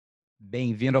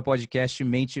Bem-vindo ao podcast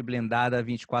Mente Blindada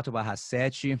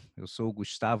 24/7. Eu sou o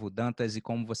Gustavo Dantas e,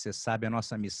 como você sabe, a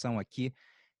nossa missão aqui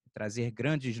é trazer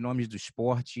grandes nomes do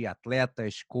esporte,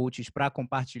 atletas, coaches, para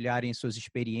compartilharem suas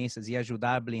experiências e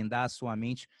ajudar a blindar a sua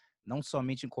mente, não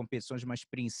somente em competições, mas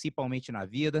principalmente na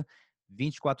vida,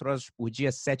 24 horas por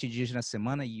dia, 7 dias na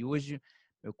semana. E hoje,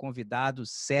 meu convidado,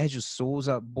 Sérgio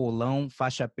Souza, bolão,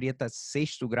 faixa preta,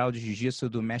 6º grau de jiu-jitsu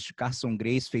do mestre Carson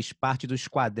Gracie, fez parte do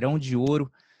esquadrão de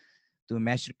ouro do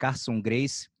mestre Carson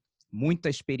Gracie, muita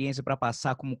experiência para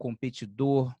passar como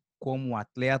competidor, como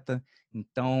atleta.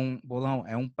 Então, Bolão,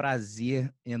 é um prazer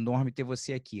enorme ter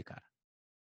você aqui, cara.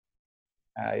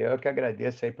 Eu que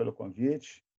agradeço aí pelo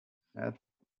convite, né?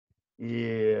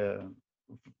 E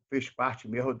fiz parte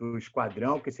mesmo do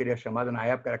esquadrão, que seria chamado na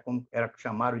época, era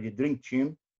chamaram de Dream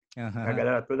Team. A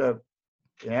galera toda,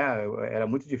 né, era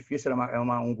muito difícil, era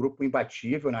um grupo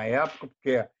imbatível na época,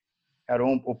 porque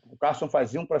o Carson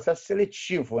fazia um processo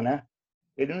seletivo, né?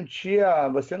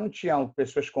 Você não tinha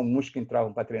pessoas comuns que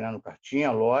entravam para treinar no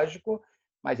cartinha, lógico,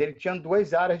 mas ele tinha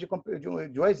duas áreas,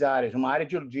 uma área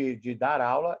de dar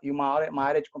aula e uma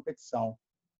área de competição.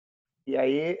 E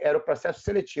aí era o processo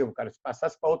seletivo, cara. Se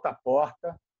passasse para outra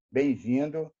porta,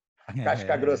 bem-vindo,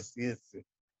 casca grossice.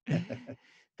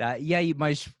 Tá, e aí,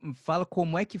 mas fala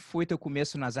como é que foi teu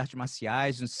começo nas artes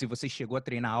marciais, se você chegou a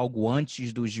treinar algo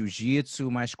antes do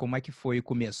jiu-jitsu, mas como é que foi o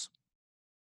começo?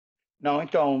 Não,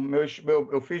 então,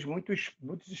 eu fiz muitos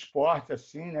esportes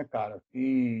assim, né, cara?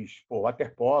 Fiz,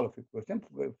 waterpolo, eu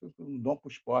fui um dom para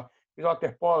o esporte. Fiz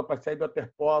waterpolo, passei do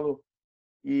waterpolo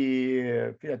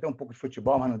e fiz até um pouco de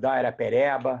futebol, mas não dá, era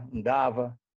pereba, não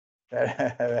dava.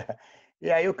 E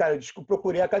aí, cara,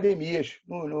 procurei academias,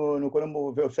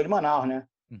 quando eu sou de Manaus, né?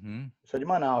 Uhum. Eu sou de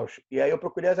Manaus. E aí eu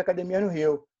procurei as academias no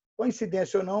Rio.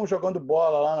 Coincidência ou não, jogando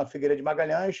bola lá na Figueira de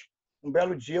Magalhães, um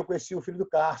belo dia eu conheci o filho do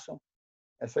Carson.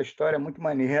 Essa história é muito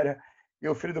maneira. E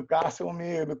o filho do Carson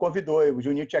me convidou. O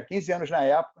Juninho tinha 15 anos na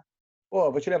época.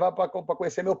 Pô, vou te levar para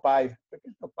conhecer meu pai. Eu falei,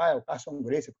 quem é meu pai? O Carson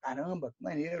Gracie. Caramba, que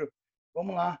maneiro.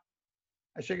 Vamos lá.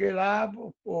 Aí cheguei lá,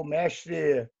 o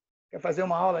mestre quer fazer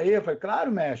uma aula aí? Eu falei,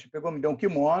 claro, mestre. Pegou, me deu um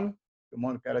kimono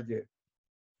que era de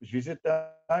os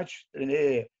visitantes,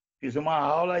 treinei, fiz uma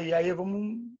aula e aí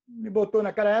me botou,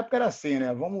 naquela época era assim,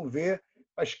 né? Vamos ver,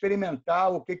 para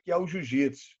experimentar o que é o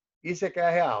jiu-jitsu. Isso é que é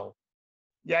real.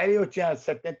 E aí eu tinha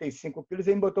 75 quilos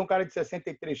e me botou um cara de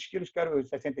 63 quilos, que era o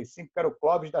 65, que era o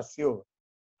Clóvis da Silva,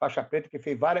 faixa preta, que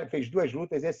fez 2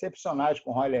 lutas excepcionais com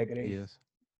o Royler Gracie, Isso.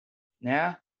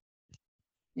 né?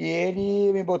 E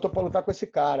ele me botou para lutar com esse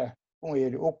cara, com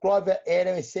ele. O Clóvis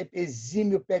era esse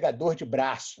exímio pegador de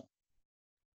braço.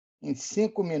 Em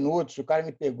 5 minutos, o cara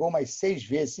me pegou umas 6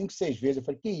 vezes, 5, 6 vezes. Eu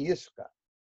falei, que isso, cara?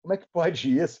 Como é que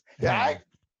pode isso?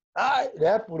 Ai,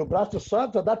 né? Por o braço só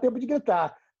dá tempo de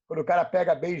gritar. Quando o cara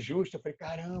pega bem justo, eu falei,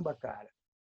 caramba, cara,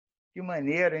 que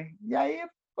maneiro, hein? E aí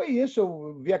foi isso.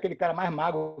 Eu vi aquele cara mais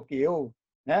magro que eu,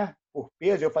 né? Por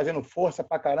peso, eu fazendo força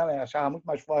pra caramba, eu achava muito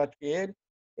mais forte que ele.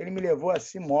 Ele me levou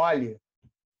assim mole.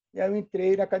 E aí eu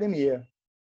entrei na academia.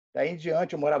 Daí em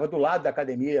diante, eu morava do lado da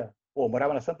academia. Pô,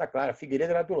 morava na Santa Clara,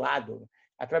 Figueiredo era do lado.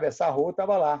 Atravessar a rua, eu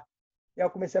estava lá. E aí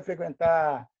eu comecei a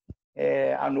frequentar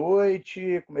à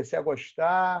noite, comecei a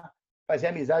gostar, fazer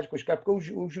amizade com os caras,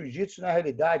 porque o jiu-jitsu, na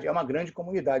realidade, é uma grande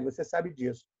comunidade, você sabe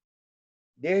disso.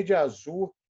 Desde a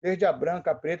azul, desde a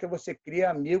branca, a preta, você cria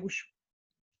amigos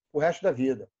o resto da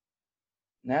vida,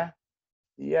 né?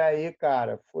 E aí,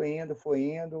 cara, foi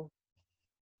indo,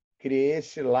 criei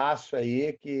esse laço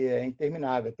aí que é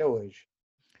interminável até hoje.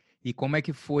 E como é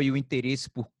que foi o interesse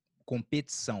por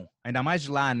competição? Ainda mais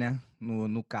lá, né?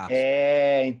 No Carson.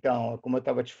 Então, como eu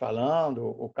estava te falando,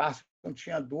 o Carson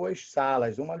tinha 2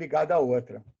 salas, uma ligada à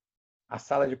outra. A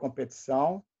sala de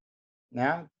competição,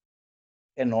 né,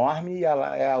 enorme, e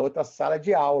a outra sala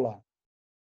de aula,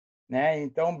 né?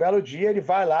 Então, um belo dia ele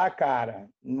vai lá, cara,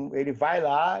 ele vai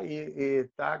lá e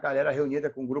tá a galera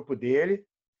reunida com o grupo dele,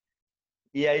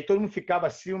 e aí todo mundo ficava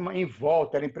assim em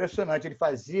volta, era impressionante. Ele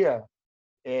fazia,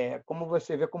 como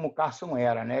você vê como o Carson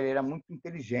era, né? Ele era muito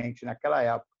inteligente naquela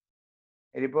época.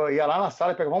 Ele ia lá na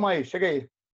sala e pegava, vamos aí, chega aí.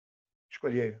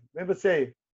 Escolhi aí. Vem você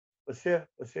aí.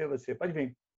 Você. Pode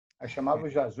vir. Aí chamava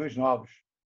os Jesus novos,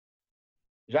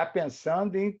 já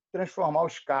pensando em transformar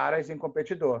os caras em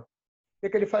competidor. O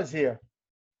que ele fazia?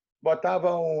 Botava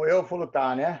eu vou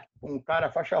lutar, né? Um cara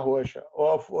faixa roxa.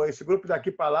 Ou esse grupo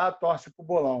daqui para lá torce para o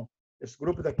bolão. Esse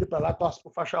grupo daqui para lá torce para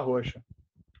o faixa roxa.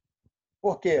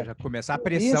 Por quê? Já começar a Com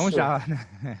pressão isso, já,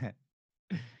 né?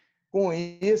 com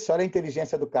isso, olha a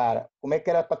inteligência do cara. Como é que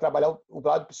era para trabalhar o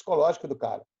lado psicológico do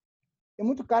cara? Tem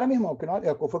muito cara, meu irmão, que não,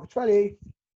 foi o que eu te falei.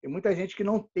 Tem muita gente que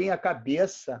não tem a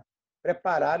cabeça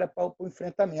preparada para o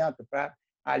enfrentamento, para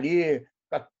ali,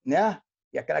 né?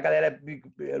 E aquela galera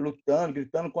lutando,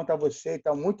 gritando contra você e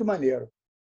tal, muito maneiro.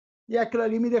 E aquilo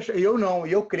ali me deixa. E eu não,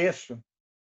 e eu cresço.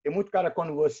 Tem muito cara,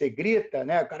 quando você grita,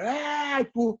 né? O cara, ai,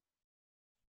 tu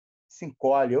se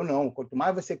encolhe. Eu não. Quanto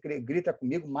mais você grita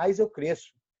comigo, mais eu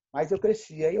cresço. Mais eu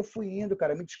cresci. Aí eu fui indo,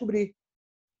 cara, me descobri.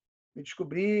 Me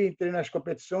descobri, entrei nas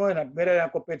competições. Na primeira eram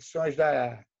competições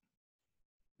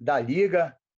da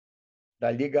Liga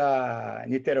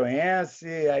Niteroense.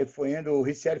 Aí foi indo, o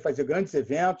Ricieri fazia grandes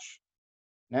eventos,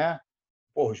 né?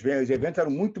 Pô, os eventos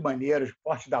eram muito maneiros,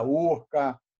 Forte da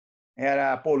Urca.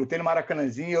 Lutei no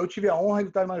Maracanãzinho. Eu tive a honra de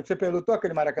lutar no Maracanãzinho. Você lutou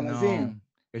aquele Maracanãzinho? Não.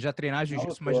 Eu já treinava Não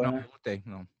jiu-jitsu, mas lutou, não né? lutei,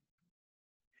 não.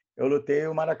 Eu lutei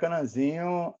o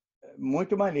Maracanãzinho,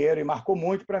 muito maneiro, e marcou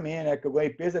muito para mim, né? Que eu ganhei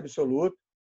peso absoluto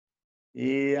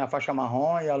e a faixa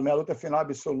marrom, e a minha luta final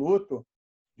absoluto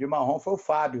de marrom foi o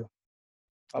Fábio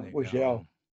Legal, Gurgel.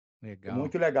 Foi legal.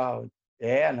 muito legal.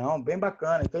 Não, bem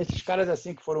bacana. Então, esses caras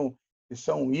assim que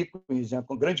são ícones, né,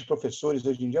 com grandes professores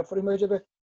hoje em dia, foram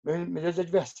meus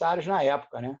adversários na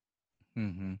época, né?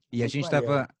 Uhum. E Muito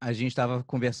maneiro. a gente tava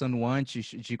conversando antes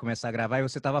de começar a gravar e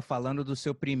você estava falando do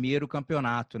seu primeiro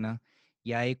campeonato, né?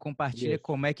 E aí compartilha Isso.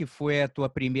 como é que foi a tua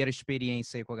primeira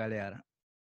experiência aí com a galera.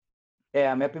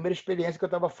 A minha primeira experiência que eu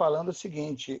estava falando é o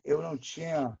seguinte: eu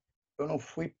não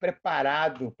fui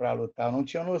preparado para lutar, eu não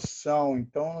tinha noção.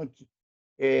 Então,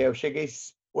 eu cheguei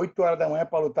 8 horas da manhã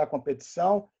para lutar a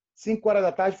competição, 5 horas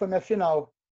da tarde foi minha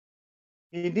final.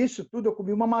 E nisso tudo eu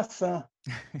comi uma maçã.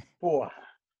 Porra,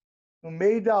 no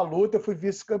meio da luta eu fui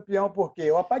vice-campeão, porque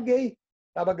eu apaguei.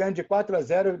 Estava ganhando de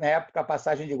 4-0, na época a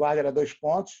passagem de guarda era 2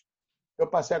 pontos. Eu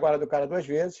passei a guarda do cara 2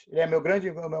 vezes. Ele é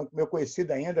meu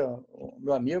conhecido ainda, o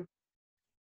meu amigo.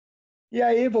 E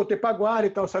aí voltei para a guarda e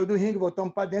tal, saiu do ringue,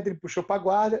 voltamos para dentro, ele puxou para a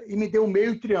guarda e me deu um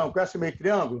meio triângulo. Conhece o meio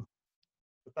triângulo?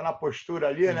 Tá na postura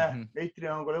ali, né? Uhum. Meio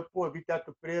triângulo. Eu, pô, vi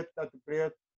teto preto.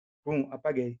 Pum,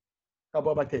 apaguei.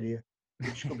 Acabou a bateria.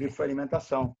 E descobri que foi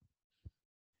alimentação.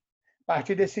 A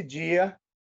partir desse dia,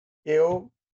 eu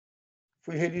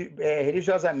fui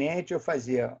religiosamente,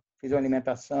 fiz uma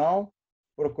alimentação,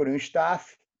 procurei um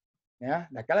staff, né?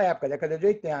 Naquela época, década de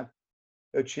 80.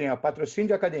 Eu tinha patrocínio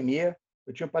de academia,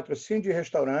 eu tinha patrocínio de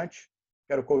restaurante,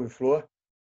 que era o Couve-Flor,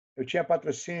 eu tinha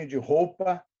patrocínio de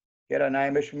roupa, que era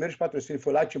meus primeiros patrocínios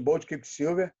foi Light Bolt,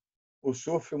 Quicksilver, o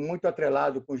surf muito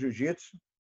atrelado com jiu-jitsu,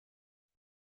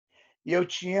 e eu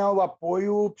tinha o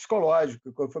apoio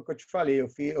psicológico, que foi o que eu te falei.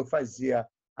 Eu fazia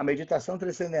a meditação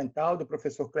transcendental do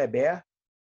professor Kleber,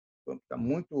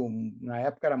 muito, na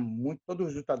época era muito, todos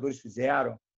os lutadores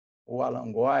fizeram, o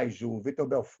Alan Góes, o Vitor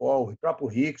Belfort, o próprio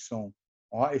Rickson,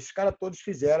 esses caras todos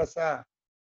fizeram essa.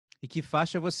 E que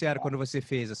faixa você era quando você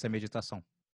fez essa meditação?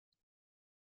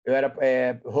 Eu era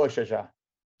roxa já,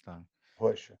 Tá.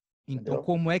 roxa, Então, entendeu?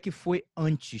 como é que foi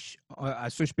antes,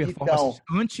 as suas performances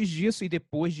Então, antes disso e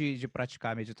depois de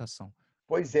praticar a meditação?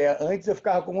 pois é, antes eu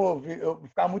ficava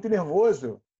muito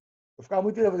nervoso,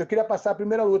 eu queria passar a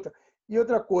primeira luta. E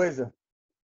outra coisa,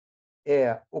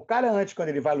 o cara antes, quando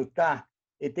ele vai lutar,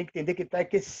 ele tem que entender que ele está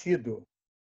aquecido.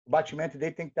 O batimento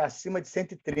dele tem que estar acima de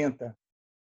 130,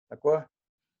 sacou?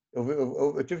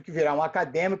 Eu tive que virar um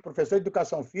acadêmico, professor de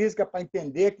educação física, para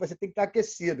entender que você tem que estar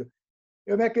aquecido.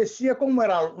 Eu me aquecia, como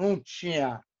não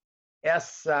tinha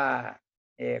essa,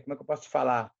 como é que eu posso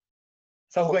falar?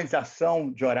 Essa organização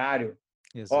de horário.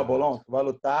 Ó, Bolão, Exato. tu vai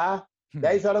lutar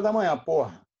 10 horas da manhã,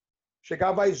 porra.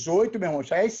 Chegava às 8, meu irmão,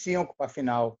 já às 5 para a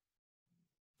final.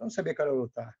 Eu não sabia que era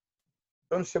lutar.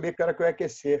 Eu não sabia que era que eu ia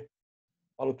aquecer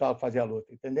para lutar, fazer a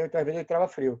luta, entendeu? Então, às vezes, eu entrava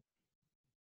frio.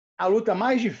 A luta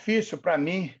mais difícil para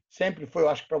mim sempre foi, eu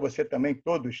acho que para você também,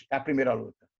 todos, é a primeira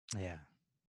luta. É.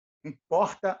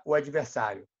 Importa o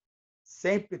adversário.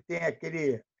 Sempre tem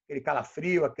aquele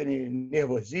calafrio, aquele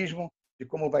nervosismo de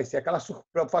como vai ser,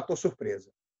 o fator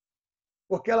surpresa.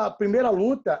 Porque a primeira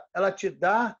luta, ela te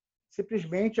dá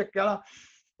simplesmente aquela,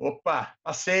 opa,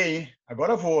 passei, hein?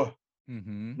 Agora eu vou,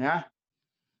 Uhum. né?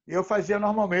 E eu fazia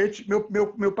normalmente,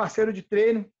 meu parceiro de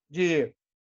treino, eu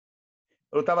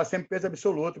lutava sempre peso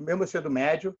absoluto, mesmo sendo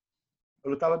médio,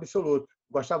 eu lutava absoluto.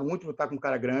 Gostava muito de lutar com um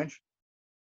cara grande.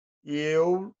 E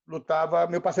eu lutava,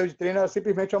 meu parceiro de treino era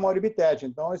simplesmente o Amaury Bittetti.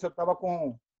 Então, eu estava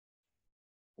com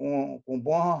um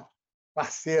bom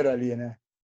parceiro ali, né?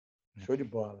 Show de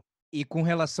bola. E com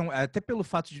relação, até pelo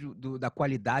fato da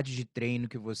qualidade de treino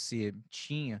que você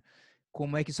tinha,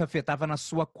 como é que isso afetava na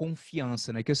sua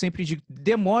confiança, né? Que eu sempre digo,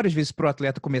 demora às vezes para o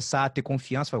atleta começar a ter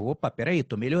confiança, fala, opa, peraí,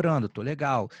 tô melhorando, tô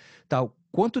legal, tal.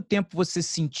 Quanto tempo você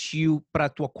sentiu para a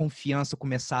tua confiança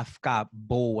começar a ficar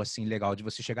boa, assim, legal, de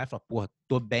você chegar e falar, porra,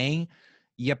 tô bem,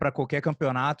 ia para qualquer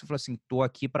campeonato, e falar assim, tô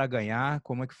aqui para ganhar,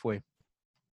 como é que foi?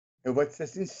 eu vou te ser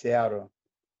sincero.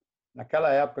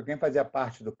 Naquela época, quem fazia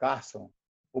parte do Carson,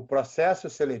 o processo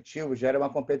seletivo já era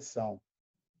uma competição.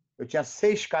 Eu tinha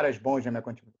 6 caras bons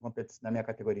na minha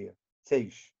categoria.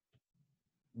 6.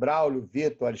 Braulio,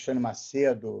 Vitor, Alexandre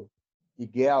Macedo,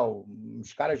 Miguel,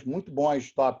 uns caras muito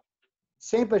bons, top.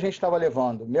 Sempre a gente estava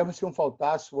levando. Mesmo se um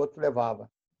faltasse, o outro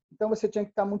levava. Então você tinha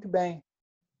que estar muito bem.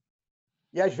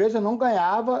 E às vezes eu não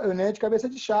ganhava, eu nem ia de cabeça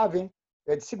de chave, hein?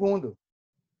 Eu ia de segundo.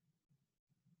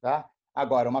 Tá?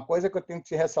 Agora, uma coisa que eu tenho que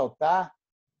te ressaltar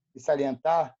e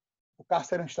salientar, o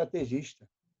Carlos era um estrategista.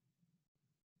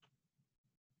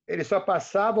 Ele só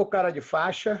passava o cara de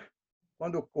faixa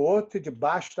quando o outro de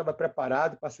baixo estava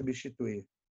preparado para substituir.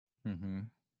 Uhum.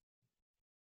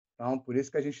 Então, por isso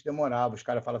que a gente demorava. Os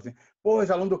caras falavam assim, pô, os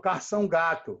alunos do Carlos são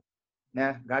gato.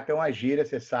 Né? Gato é uma gíria,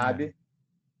 você sabe.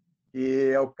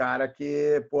 E é o cara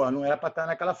que, pô, não era para estar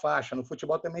naquela faixa. No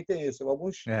futebol também tem isso.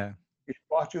 Alguns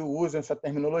esportes usam essa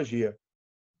terminologia.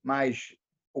 Mas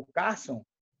o Carson,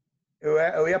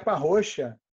 eu ia para a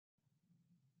roxa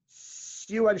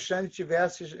se o Alexandre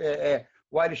tivesse...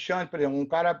 o Alexandre, por exemplo, um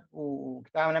cara que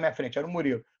estava na minha frente, era o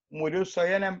Murilo. O Murilo só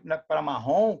ia para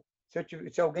marrom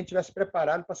se alguém tivesse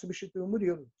preparado para substituir o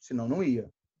Murilo. Senão, não ia.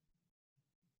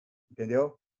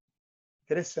 Entendeu?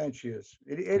 Interessante isso.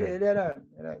 Ele era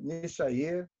nisso aí,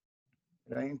 era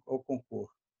o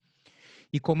concurso.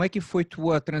 E como é que foi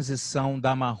tua transição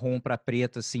da marrom para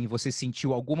preta, assim? Você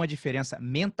sentiu alguma diferença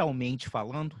mentalmente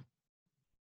falando?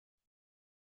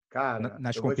 Cara,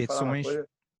 Nas eu vou te falar uma competições? coisa.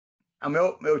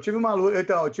 Eu tive uma luta,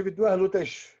 então, eu tive 2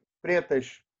 lutas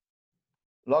pretas.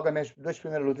 Logo as minhas 2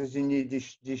 primeiras lutas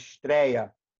de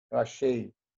estreia, eu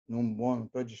achei, não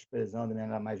estou desprezando, né,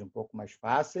 mais um pouco mais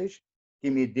fáceis, que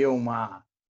me deu uma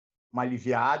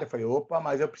aliviada. Eu falei, opa,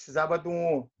 mas eu precisava de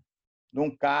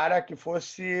um cara que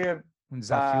fosse Um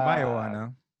desafio maior,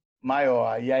 né?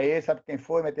 maior. E aí, sabe quem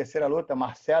foi? Minha terceira luta?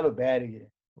 Marcelo Berg.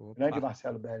 Grande Opa.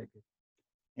 Marcelo Berg,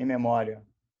 em memória.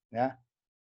 Né?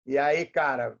 E aí,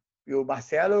 cara, o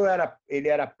Marcelo ele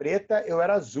era preta, eu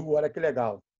era azul, olha que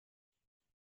legal.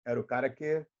 Era o cara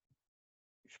que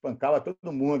espancava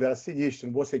todo mundo, era sinistro,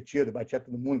 no bom sentido, batia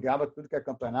todo mundo, ganhava tudo que é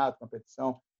campeonato,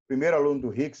 competição. Primeiro aluno do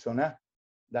Rickson, né?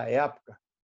 Da época.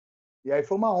 E aí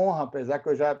foi uma honra, apesar que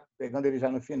eu já, pegando ele já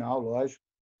no final, lógico,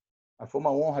 mas foi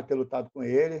uma honra ter lutado com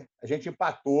ele. A gente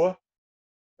empatou,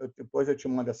 depois eu te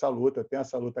mando essa luta, eu tenho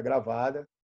essa luta gravada.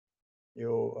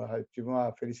 Eu tive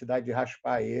uma felicidade de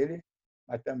raspar ele,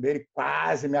 mas também ele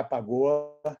quase me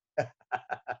apagou.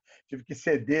 Tive que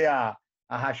ceder a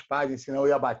raspagem, senão eu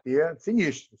ia bater.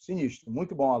 Sinistro, sinistro.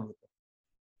 Muito bom a luta.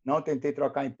 Não tentei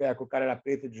trocar em pé, porque o cara era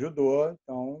preto de judô,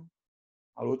 então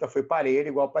a luta foi parelha,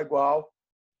 igual para igual.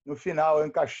 No final, eu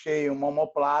encaixei uma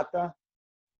omoplata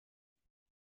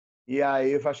e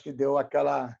aí eu acho que deu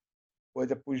aquela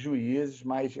coisa para os juízes,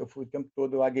 mas eu fui o tempo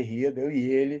todo aguerrido, eu e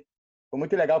ele. Foi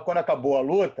muito legal. Quando acabou a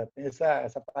luta, tem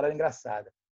essa parada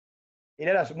engraçada. Ele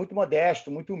era muito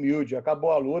modesto, muito humilde.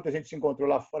 Acabou a luta, a gente se encontrou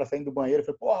lá fora, saindo do banheiro.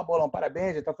 Falei, porra, Bolão,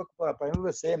 parabéns. Então, foi parabéns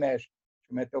você, mestre.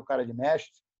 Meteu o cara de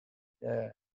mestre.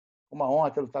 Uma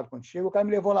honra ter lutado contigo. O cara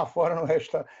me levou lá fora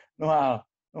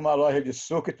numa loja de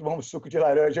suco e tomamos suco de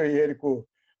laranja, eu e ele com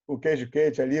o queijo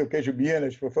quente ali, o queijo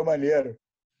Minas. Foi maneiro.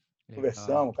 Legal.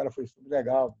 Conversamos, o cara foi super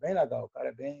legal, bem legal. O cara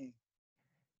é bem...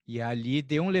 E ali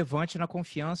deu um levante na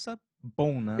confiança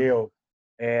bom, né? Deu.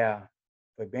 É,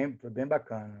 foi bem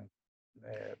bacana.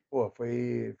 Pô,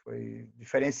 foi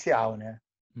diferencial, né?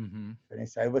 Uhum.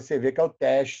 Diferencial. E você vê que é o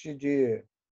teste de...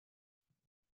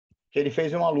 que ele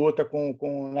fez uma luta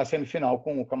na semifinal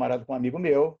com um camarada, com um amigo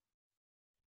meu,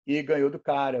 e ganhou do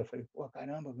cara. Eu falei, pô,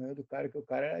 caramba, ganhou do cara, que o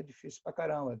cara é difícil pra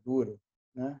caramba, duro,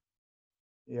 né?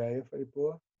 E aí eu falei,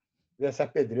 pô, veio essa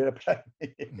pedreira pra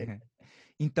mim.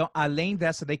 Então, além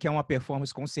dessa daí, que é uma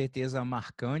performance com certeza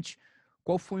marcante,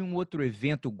 qual foi um outro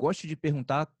evento? Eu gosto de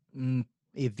perguntar um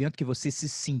evento que você se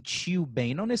sentiu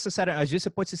bem. Não necessariamente, às vezes você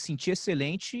pode se sentir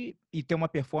excelente e ter uma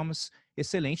performance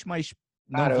excelente, mas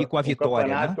não vir Cara, com a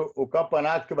vitória, né? o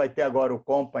campeonato que vai ter agora, o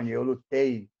Company, eu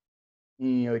lutei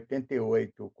em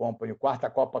 88, o Company, quarta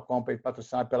Copa Company,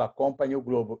 patrocinada pela Company e o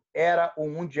Globo. Era o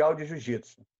Mundial de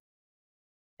Jiu-Jitsu.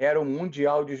 Era o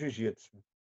Mundial de Jiu-Jitsu.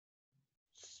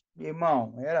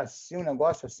 Irmão, era assim, um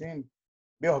negócio assim,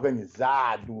 bem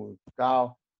organizado,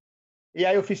 tal. E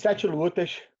aí eu fiz 7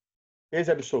 lutas, fiz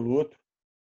absoluto,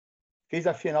 fiz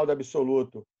a final do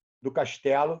absoluto do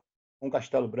Castelo, um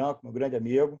Castelo Branco, meu grande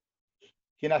amigo,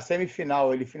 que na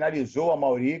semifinal ele finalizou a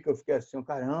Mauri, que eu fiquei assim,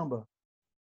 caramba,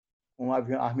 um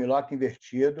armlock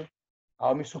invertido.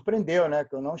 Aí me surpreendeu, né,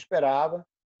 que eu não esperava.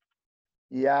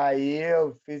 E aí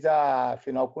eu fiz a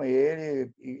final com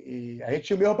ele e a gente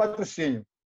tinha o mesmo patrocínio.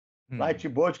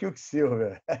 Lightbolt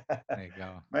Quicksilver.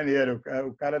 Legal. Maneiro.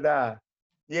 O cara da...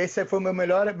 E esse foi o meu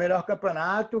melhor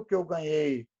campeonato, que eu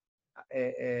ganhei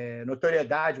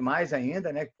notoriedade mais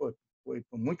ainda, né? Que foi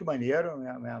muito maneiro,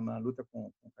 minha luta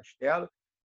com o Castelo.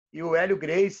 E o Hélio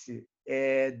Gracie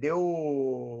deu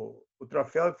o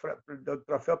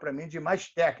troféu para mim de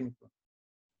mais técnico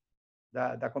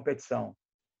da competição.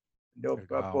 Deu,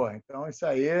 Legal. pô, então isso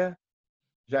aí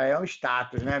já é um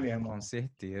status, né, meu irmão? Com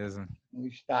certeza. Um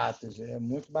status, é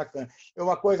muito bacana. E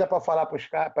uma coisa para falar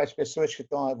para as pessoas que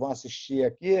vão assistir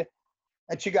aqui,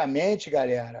 antigamente,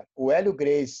 galera, o Hélio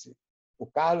Gracie, o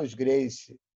Carlos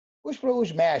Gracie,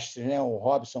 os mestres, né, o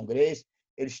Robson Gracie,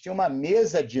 eles tinham uma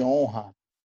mesa de honra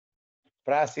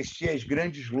para assistir as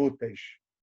grandes lutas.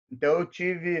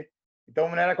 Então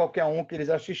não era qualquer um que eles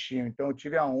assistiam. Então eu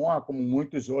tive a honra, como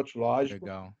muitos outros, lógico.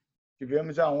 Legal.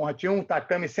 Tivemos a honra. Tinha um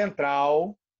tatame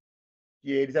central que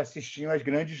eles assistiam as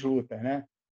grandes lutas, né?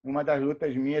 Uma das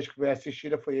lutas minhas que foi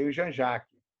assistida foi eu e o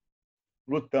Jean-Jacques.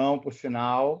 Lutão, por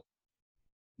sinal,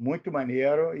 muito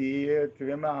maneiro, e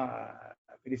tivemos a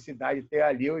felicidade de ter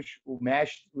ali os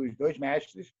dois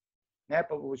mestres, né?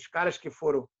 Os caras que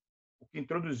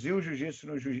introduziu o jiu-jitsu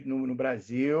no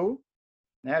Brasil,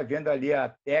 né? Vendo ali a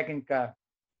técnica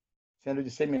sendo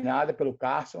disseminada pelo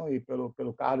Carson e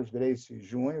pelo Carlos Gracie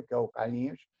Júnior, que é o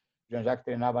Carlinhos, já que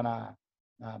treinava na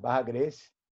Barra Gracie.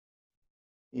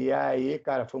 E aí,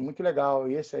 cara, foi muito legal.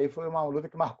 E isso aí foi uma luta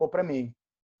que marcou para mim.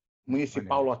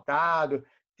 Municipal lotado.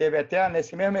 Teve até,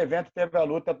 nesse mesmo evento, teve a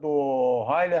luta do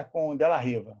Royler com o Della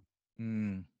Riva.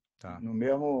 Tá. No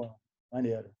mesmo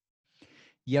maneiro.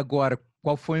 E agora,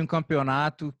 qual foi um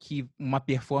campeonato uma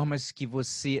performance que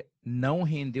você não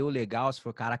rendeu legal? Você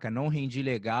falou, caraca, não rendi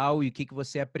legal, e o que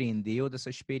você aprendeu dessa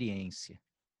experiência?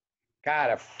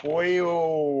 Cara, foi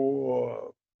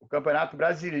o Campeonato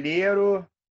Brasileiro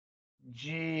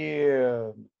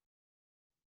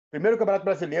Primeiro Campeonato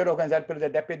Brasileiro organizado pelo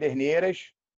Dedé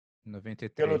Pederneiras.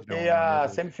 93, eu lutei a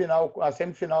semifinal.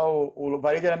 O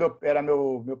Varídio era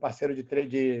meu parceiro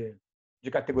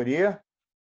de categoria.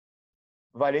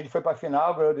 O Varídio foi para a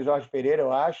final, ganhou do Jorge Pereira,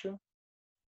 eu acho.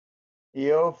 E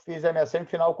eu fiz a minha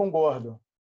semifinal com o Gordo.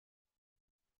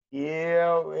 E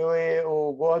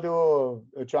o Gordo,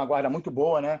 eu tinha uma guarda muito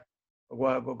boa, né?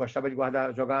 Eu gostava de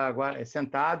jogar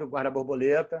sentado,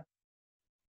 guarda-borboleta.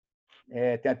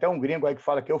 Tem até um gringo aí que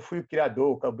fala que eu fui o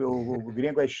criador. O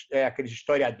gringo aqueles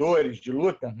historiadores de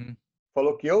luta.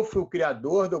 Falou que eu fui o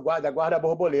criador da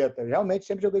guarda-borboleta. Realmente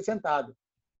sempre joguei sentado.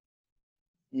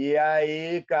 E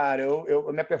aí, cara,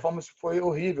 minha performance foi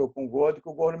horrível com o Gordo, que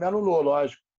o Gordo me anulou,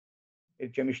 lógico. Ele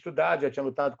tinha me estudado, já tinha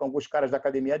lutado com alguns caras da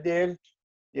academia dele,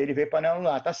 e ele veio para me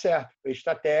anular. Tá certo, foi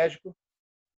estratégico,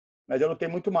 mas eu lutei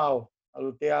muito mal.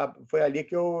 Foi ali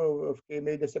que eu fiquei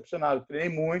meio decepcionado. Treinei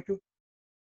muito,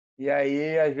 e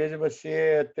aí, às vezes,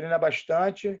 você treina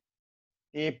bastante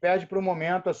e perde para um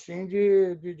momento assim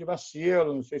de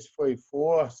vacilo. Não sei se foi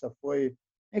força,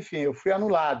 Enfim, eu fui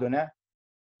anulado, né?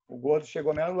 O Gordo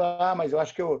chegou a me anular, mas eu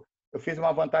acho que eu fiz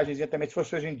uma vantagemzinha também. Se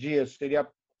fosse hoje em dia, seria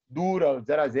dura,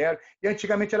 0-0. E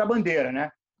antigamente era bandeira,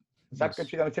 né? Sabe que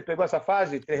antigamente você pegou essa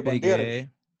fase, 3 bandeiras?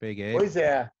 Peguei. Pois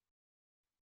é.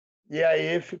 E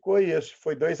aí ficou isso.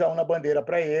 Foi 2-1 na bandeira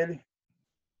para ele.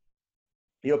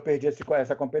 E eu perdi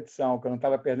essa competição, que eu não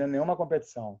estava perdendo nenhuma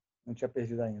competição. Não tinha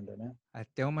perdido ainda, né?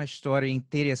 Até uma história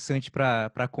interessante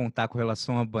para contar com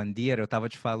relação à bandeira. Eu estava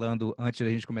te falando antes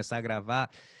da gente começar a gravar,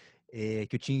 que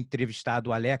eu tinha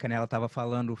entrevistado a Aleca, né? Ela estava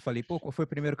falando, falei, pô, qual foi o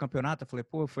primeiro campeonato? Eu falei,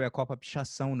 pô, foi a Copa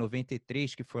Pichação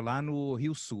 93, que foi lá no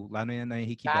Rio Sul, lá na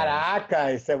Henrique Belo.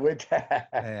 Caraca, isso é muito...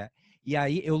 E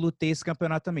aí eu lutei esse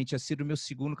campeonato também, tinha sido o meu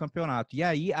segundo campeonato. E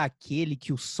aí aquele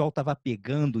que o sol tava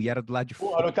pegando e era do lado de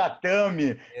fora. No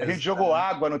tatame, a gente jogou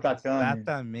água no tatame.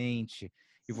 Exatamente.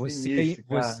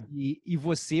 E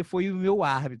você foi o meu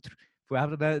árbitro. Foi o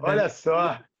árbitro Olha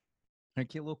só.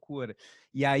 Que loucura.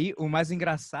 E aí, o mais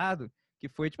engraçado, que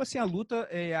foi, tipo assim, a luta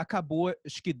acabou,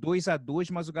 acho que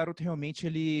 2-2, mas o garoto realmente,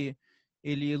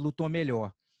 ele lutou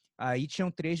melhor. Aí tinham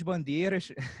 3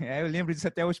 bandeiras, eu lembro disso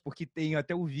até hoje, porque tem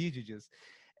até o vídeo disso.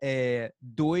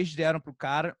 2 deram pro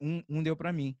cara, um deu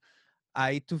pra mim.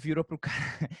 Aí tu virou pro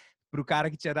cara, pro cara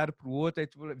que tinha dado pro outro, aí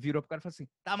tu virou pro cara e falou assim,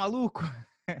 tá maluco?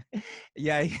 E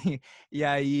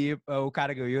aí o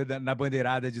cara ganhou na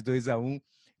bandeirada de 2-1,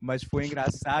 mas foi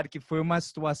engraçado que foi uma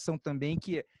situação também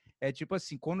que tipo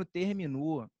assim, quando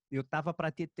terminou, eu tava para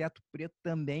ter teto preto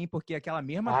também, porque aquela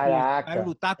mesma coisa, vai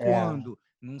lutar quando?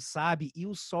 Não sabe, e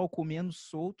o sol comendo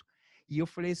solto, e eu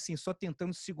falei assim, só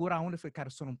tentando segurar a onda, eu falei, cara,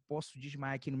 eu só não posso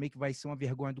desmaiar aqui no meio que vai ser uma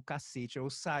vergonha do cacete. Aí eu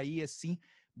saí assim,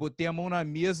 botei a mão na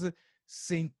mesa,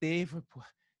 sentei, falei, pô,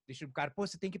 deixa o cara, pô,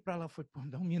 você tem que ir pra lá. Foi, pô,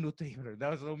 dá um minuto aí, bro.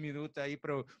 Dá um minuto aí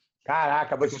pra eu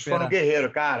Caraca, vocês foram recuperar.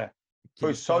 guerreiro, cara. Que Foi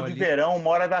eles sol estão de ali. verão, 1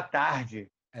 hora da tarde.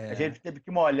 A É, gente teve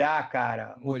que molhar,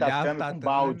 cara, o molhava o tatame com tatame,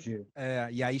 balde.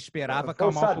 e aí esperava Foi o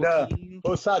acalmar um Saddam. pouquinho.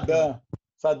 Foi o Saddam.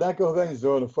 Saddam que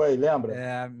organizou, não foi?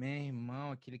 Lembra? Meu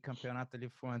irmão, aquele campeonato ali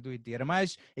foi uma doideira.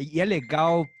 Mas e é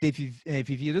legal ter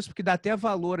vivido isso, porque dá até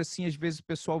valor, assim, às vezes o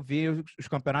pessoal vê os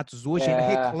campeonatos hoje, ainda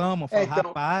É, reclamam, falam, então,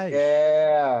 rapaz,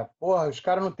 porra, os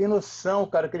caras não têm noção,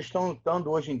 cara, que eles estão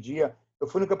lutando hoje em dia. Eu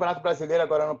fui no Campeonato Brasileiro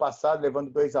agora ano passado, levando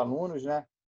 2 alunos, né?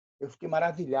 Eu fiquei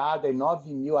maravilhado, aí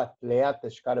 9 mil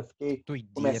atletas, cara. Eu fiquei,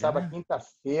 doideira, começava né?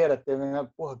 quinta-feira,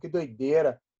 porra, que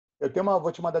doideira.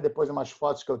 Vou te mandar depois umas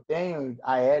fotos que eu tenho,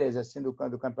 aéreas, assim, do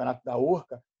campeonato da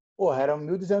Urca. Porra, eram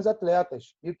 1.200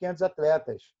 atletas, 1.500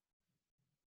 atletas,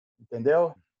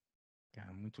 entendeu?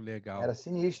 Cara, muito legal. Era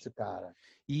sinistro, cara.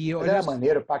 E Mas olha, era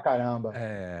maneiro pra caramba.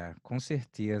 com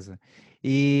certeza.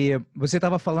 E você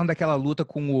estava falando daquela luta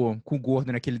com o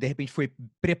Gordo, né? Que ele de repente foi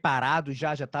preparado,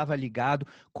 já estava ligado.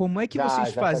 Como é que vocês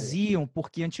Já sabia. faziam?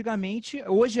 Porque antigamente,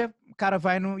 hoje o cara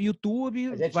vai no YouTube,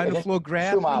 vai A no gente Flow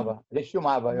Grappling, filmava, a gente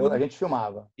filmava, a tudo. gente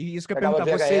filmava. E isso que eu ia Pegava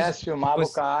perguntar, vocês, VHS, filmava o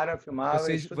vocês, cara, filmava e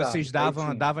vocês, estudava. vocês Isso aí davam,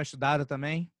 tinha. davam estudada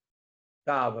também?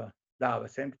 Dava,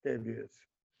 sempre teve isso.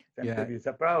 Sempre Yeah. teve isso.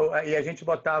 E a gente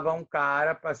botava um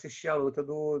cara para assistir a luta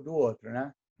do outro,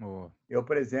 né? Oh, Eu,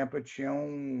 por exemplo, eu tinha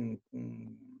um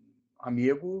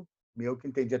amigo meu que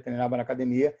entendia, treinava na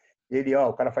academia, e ele, ó,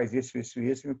 o cara faz isso, isso,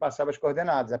 isso, e me passava as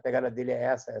coordenadas. A pegada dele é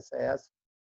essa, essa, essa.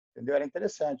 Entendeu? Era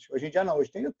interessante. Hoje em dia não,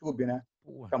 hoje tem YouTube, né?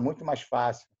 porra. Fica muito mais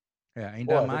fácil.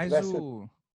 Ainda Pô, se eu mais tivesse.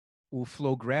 o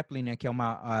Flow Grappling, né? Que é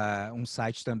um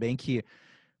site também que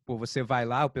pô, você vai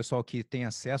lá, o pessoal que tem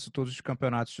acesso a todos os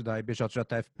campeonatos da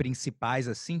IBJJF principais,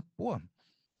 assim, pô,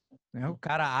 né, o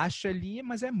cara acha ali,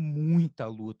 mas é muita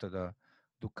luta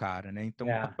do cara, né? Então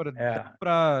É,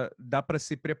 é. dá para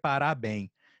se preparar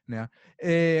bem, né?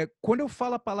 Quando eu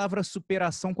falo a palavra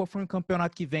superação, qual foi um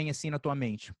campeonato que vem assim na tua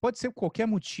mente? Pode ser qualquer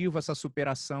motivo essa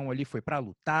superação ali, foi para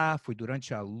lutar, foi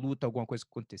durante a luta, alguma coisa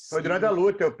que Foi durante a aconteceu?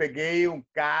 luta. Eu peguei um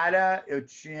cara, eu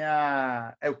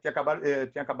tinha acabado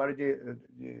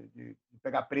de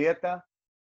pegar preta,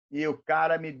 e o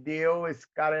cara me deu. Esse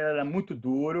cara era muito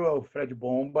duro, é o Fred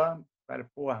Bomba. O cara,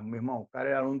 porra, meu irmão, o cara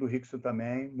era aluno do Rickson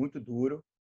também, muito duro.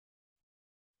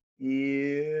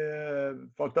 E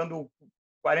faltando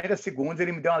 40 segundos,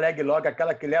 ele me deu uma leg lock,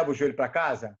 aquela que leva o joelho para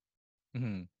casa.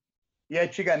 Uhum. E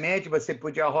antigamente você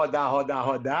podia rodar, rodar,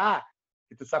 rodar,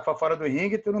 e tu sai para fora do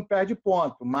ringue e tu não perde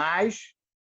ponto. Mas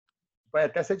vai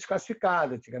até ser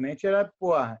desclassificado. Antigamente era,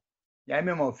 porra. E aí,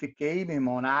 meu irmão, fiquei, meu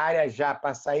irmão, na área já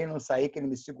para sair, não sair, que ele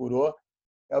me segurou.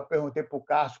 Aí eu perguntei pro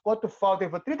Carlos, quanto falta?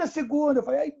 Ele falou, 30 segundos. Eu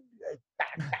falei,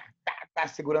 tá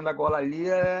segurando a gola ali,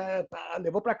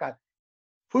 levou para casa.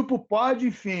 Fui pro pódio,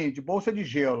 enfim, de bolsa de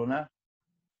gelo, né?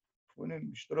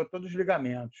 Misturou todos os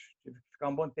ligamentos. Tive que ficar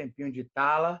um bom tempinho de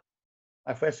tala.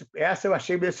 Mas essa eu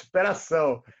achei minha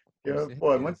superação. Com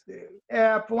Pô,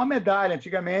 certeza. foi uma medalha.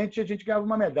 Antigamente a gente ganhava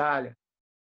uma medalha,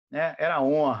 né? Era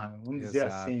honra, vamos dizer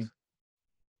Exato. assim.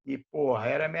 E, porra,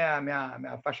 era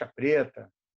minha faixa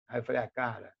preta. Aí eu falei,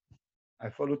 cara,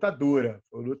 aí foi luta dura.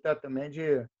 Foi luta também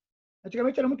de.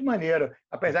 Antigamente era muito maneiro,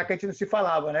 apesar que a gente não se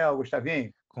falava, né,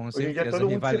 Gustavinho? Com Hoje em dia certeza, todo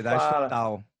mundo se rivalidade fala.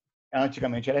 total.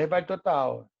 Antigamente era rivalidade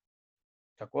total.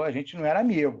 Sacou? A gente não era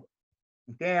amigo.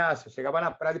 Não tem essa. Chegava na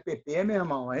praia de PP, meu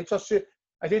irmão. A gente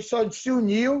só se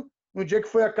uniu no dia que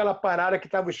foi aquela parada que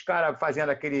tava os caras fazendo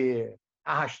aquele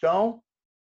arrastão.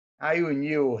 Aí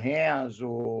uniu o Renzo,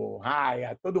 o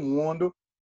Raia, todo mundo.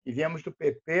 E viemos do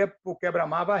PP pro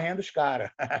quebra-mar varrendo os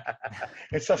caras. A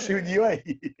gente só se uniu aí.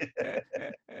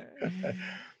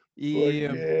 E,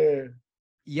 Porque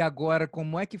e agora,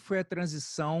 como é que foi a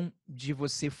transição de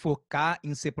você focar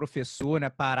em ser professor, né?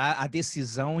 Parar a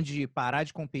decisão de parar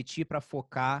de competir para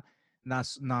focar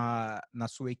na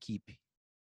sua equipe?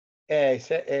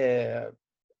 isso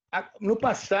no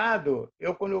passado,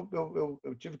 quando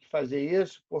eu tive que fazer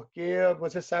isso, porque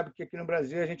você sabe que aqui no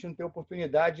Brasil a gente não tem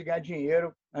oportunidade de ganhar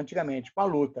dinheiro antigamente, com a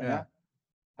luta, É. né?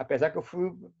 Apesar que eu fui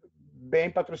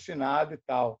bem patrocinado e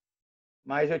tal.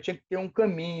 Mas eu tinha que ter um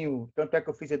caminho. Tanto é que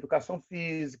eu fiz educação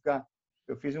física,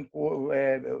 eu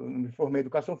me formei em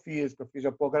educação física, eu fiz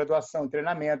a pós-graduação em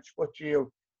treinamento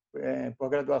esportivo,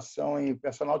 pós-graduação em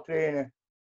personal trainer.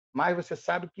 Mas você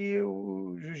sabe que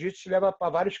o jiu-jitsu te leva para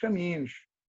vários caminhos.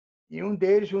 E um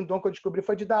deles, um dom que eu descobri,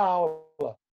 foi de dar aula.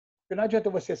 Porque não adianta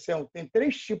você ser tem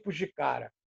 3 tipos de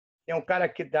cara. Tem um cara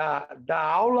que dá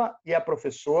aula e é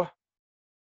professor.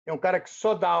 Tem um cara que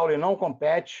só dá aula e não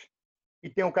compete. E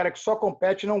tem um cara que só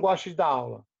compete e não gosta de dar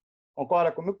aula.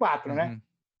 Concorda comigo? 4, né?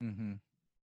 Uhum, uhum.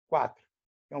 4.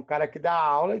 tem um cara que dá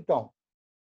aula. Então,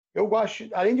 eu gosto,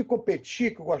 além de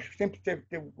competir, que eu gosto sempre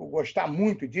de gostar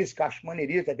muito disso, que eu acho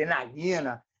maneiríssimo,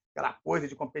 adrenalina, aquela coisa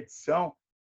de competição,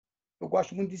 eu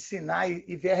gosto muito de ensinar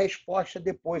e ver a resposta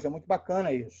depois. É muito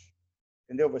bacana isso.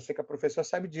 Entendeu? Você que é professor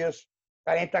sabe disso. O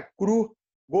cara entra cru,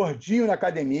 gordinho na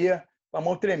academia, com a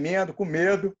mão tremendo, com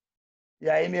medo. E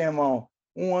aí, meu irmão,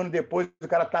 um ano depois, o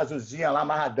cara tá azulzinho lá,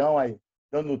 amarradão aí,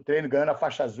 dando treino, ganhando a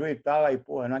faixa azul e tal. Aí,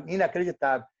 pô,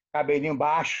 inacreditável. Cabelinho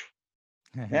baixo,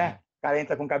 né? O cara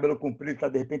entra com cabelo comprido, tá,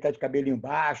 de repente tá de cabelinho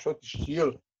baixo, outro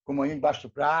estilo, com maninho debaixo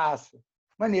do braço.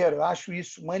 Maneiro, eu acho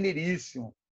isso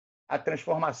maneiríssimo. A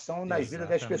transformação nas vidas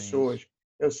das pessoas. Exatamente.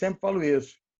 Eu sempre falo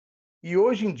isso. E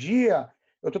hoje em dia,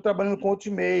 eu estou trabalhando com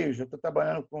outros meios, eu estou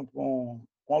trabalhando com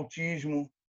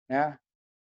autismo, né?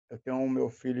 Eu tenho meu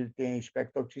filho, ele tem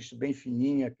espectro autista bem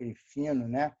fininho, aquele fino,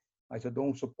 né? Mas eu dou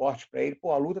um suporte para ele.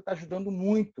 Pô, a luta está ajudando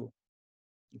muito,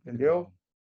 entendeu? Legal.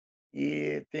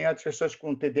 E tem outras pessoas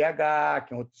com TDAH,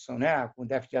 que outros são, né? Com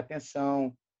déficit de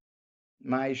atenção,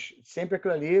 mas sempre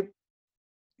aquilo ali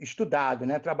estudado,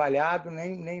 né? Trabalhado,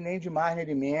 nem de mais nem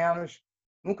de menos.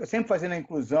 Nunca, sempre fazendo a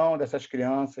inclusão dessas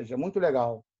crianças, é muito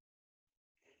legal.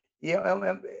 E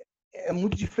é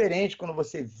muito diferente quando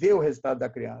você vê o resultado da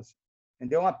criança.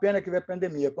 Entendeu? É uma pena que veio a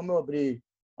pandemia. Como eu abri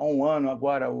há um ano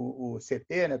agora o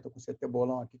CT, né? Estou com o CT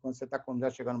Bolão aqui, quando você está já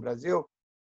chegando no Brasil,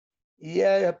 e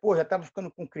pô, já estava ficando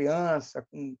com criança,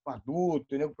 com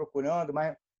adulto, né? Procurando,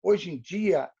 mas hoje em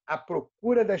dia a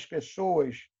procura das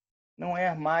pessoas não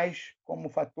é mais como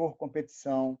fator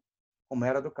competição, como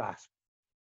era do Cássio.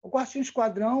 O quartinho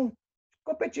esquadrão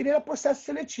competiria no processo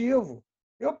seletivo.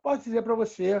 Eu posso dizer para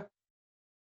você,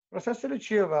 processo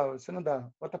seletivo, você não dá,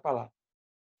 bota para lá.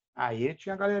 Aí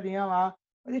tinha a galerinha lá,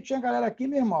 mas tinha galera aqui,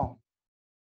 meu irmão,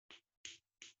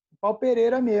 o pau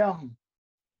Pereira mesmo.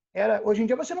 Hoje em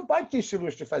dia você não pode ter esse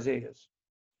luxo de fazer isso.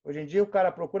 Hoje em dia o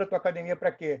cara procura a tua academia para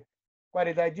quê?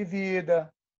 Qualidade de vida,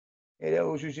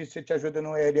 o jiu-jitsu te ajuda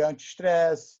no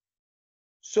anti-estresse,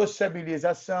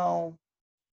 sociabilização.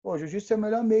 Pô, o jiu-jitsu é o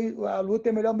melhor meio, a luta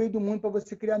é o melhor meio do mundo para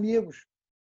você criar amigos.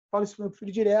 Falo isso para meu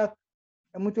filho direto.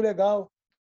 É muito legal.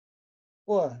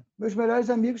 Pô, meus melhores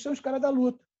amigos são os caras da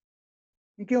luta.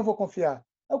 Em quem eu vou confiar?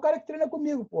 É o cara que treina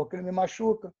comigo, pô, que não me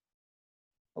machuca.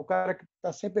 É o cara que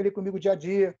está sempre ali comigo dia a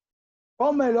dia. Qual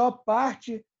a melhor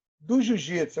parte do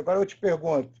jiu-jitsu? Agora eu te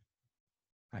pergunto.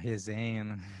 A resenha,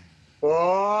 né?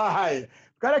 Porra!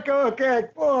 O cara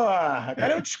porra! O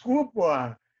cara é o desculpa,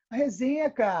 porra. A resenha,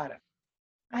 cara.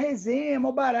 A resenha é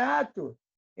mó barato.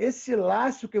 Esse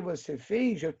laço que você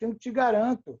fez, eu tenho que te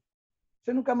garanto.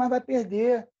 Você nunca mais vai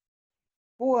perder.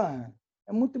 Porra,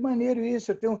 é muito maneiro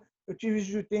isso.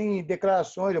 Tem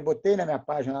declarações, eu botei na minha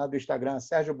página lá do Instagram,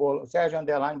 Sérgio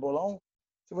Underline Bolão.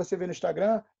 Se você ver no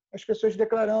Instagram, as pessoas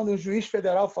declarando, um juiz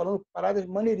federal falando paradas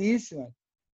maneiríssimas.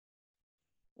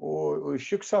 O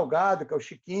Chico Salgado, que é o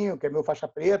Chiquinho, que é meu faixa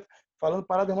preta, falando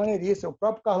paradas maneiríssimas. O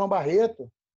próprio Carlão Barreto,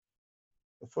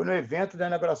 eu fui no evento da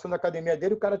inauguração da academia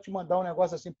dele, o cara te mandar um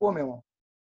negócio assim, pô, meu irmão,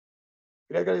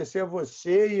 queria agradecer a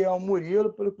você e ao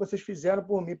Murilo pelo que vocês fizeram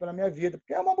por mim, pela minha vida.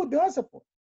 Porque é uma mudança, pô.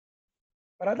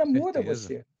 A parada Com muda certeza.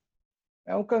 você.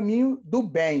 É um caminho do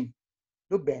bem.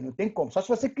 Do bem, não tem como. Só se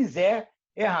você quiser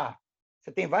errar.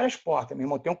 Você tem várias portas, meu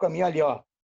irmão. Tem um caminho ali, ó,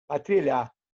 para trilhar.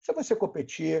 Não precisa você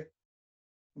competir,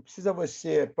 não precisa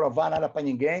você provar nada para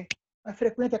ninguém, mas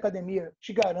frequenta a academia.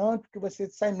 Te garanto que você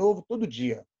sai novo todo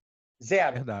dia.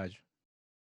 Zero, Verdade.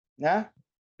 né?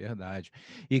 Verdade.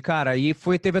 E, cara,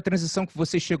 teve a transição que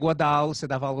você chegou a dar aula, você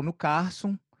dava aula no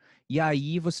Carson, e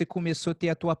aí você começou a ter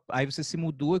a tua. Aí você se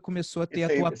mudou e começou a ter a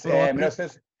Isso aí, tua própria,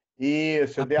 1900.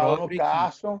 Isso, eu a dei aula no própria equipe.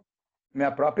 Carson,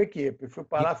 minha própria equipe. Fui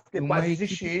para E lá, fiquei uma quase equipe,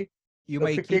 desistir. e Eu uma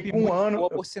fiquei equipe com um muito ano, boa,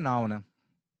 por sinal, né?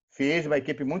 fiz uma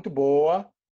equipe muito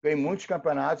boa, ganhei muitos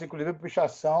campeonatos, inclusive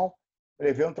puxação,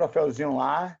 levei um troféuzinho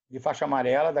lá, de faixa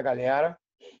amarela da galera,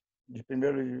 de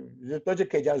primeiro, lutou de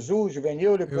quê? De azul,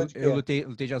 juvenil, lutou de Eu quê?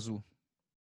 lutei de azul.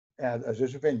 Azul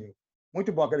juvenil.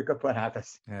 Muito bom aquele campeonato,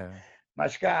 assim. É.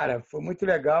 Mas, cara, foi muito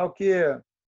legal que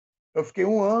eu fiquei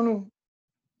um ano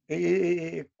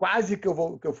e quase que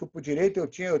eu fui para o direito,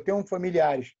 eu tenho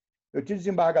familiares. Eu tinha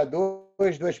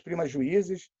desembargadores, duas primas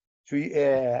juízes,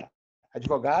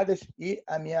 advogadas, e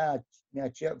a minha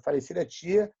tia, falecida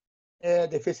tia,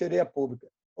 defensoria pública.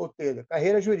 Ou seja,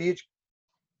 carreira jurídica.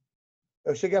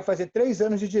 Eu cheguei a fazer 3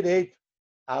 anos de direito.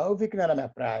 Aí eu vi que não era minha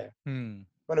praia.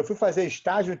 Quando eu fui fazer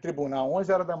estágio no tribunal,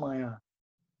 11 horas da manhã,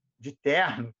 de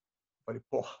terno, falei,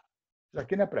 porra, isso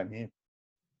aqui não é para mim.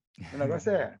 O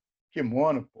negócio é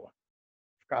kimono, porra.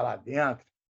 Ficar lá dentro,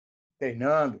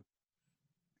 treinando.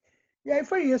 E aí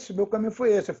foi isso, meu caminho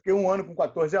foi esse. Eu fiquei um ano com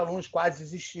 14 alunos, quase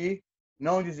desisti,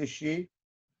 não desisti.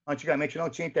 Antigamente não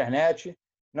tinha internet,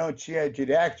 não tinha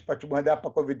direct para te mandar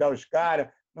para convidar os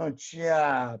caras, não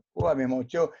tinha... Pô, meu irmão,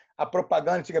 tinha... a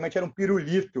propaganda antigamente era um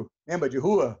pirulito, lembra de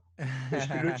rua? Aqueles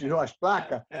pirulitos de rua, as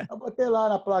placas. Eu botei lá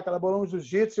na placa, ela bolou um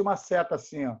jiu-jitsu e uma seta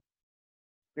assim, ó.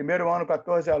 Primeiro ano,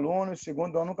 14 alunos.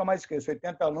 Segundo ano, nunca mais esqueço.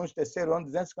 80 alunos. Terceiro ano,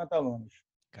 250 alunos.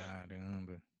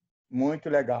 Caramba. Muito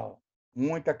legal.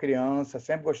 Muita criança.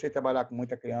 Sempre gostei de trabalhar com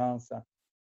muita criança.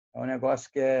 É um negócio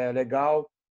que é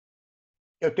legal.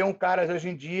 Eu tenho um cara hoje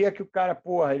em dia que o cara,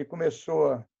 porra, ele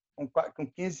começou com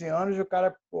 15 anos e o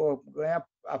cara, porra, ganha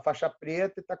a faixa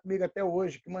preta e está comigo até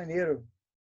hoje. Que maneiro.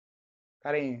 O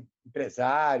cara é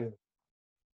empresário,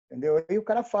 entendeu? E o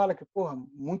cara fala que, porra,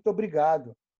 muito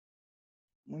obrigado.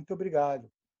 Muito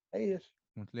obrigado. É isso.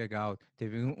 Muito legal.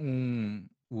 Teve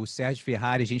o Sérgio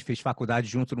Ferrari, a gente fez faculdade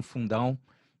junto no Fundão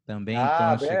também, então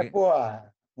Ah, eu é, cheguei. pô,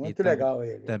 E muito legal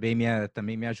ele.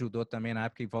 também me ajudou também na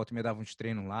época, em volta e me dava uns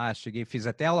treinos lá. Cheguei, fiz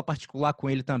até aula particular com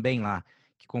ele também lá,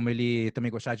 que como ele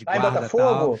também gostava de Lá em guarda e tal.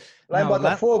 Botafogo? Lá em Não,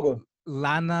 Botafogo?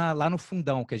 lá no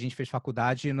Fundão, que a gente fez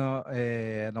faculdade na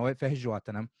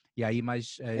UFRJ, né? E aí,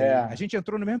 a É. gente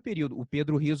entrou no mesmo período. O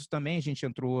Pedro Riso também, a gente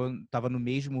entrou, estava no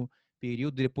mesmo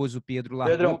período, depois o Pedro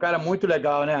Pedro é um largou. cara muito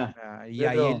legal, né? E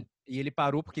aí Pedro, ele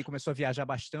parou porque começou a viajar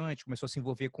bastante, começou a se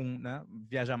envolver com, né,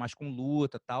 viajar mais com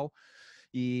luta e tal.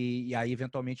 E aí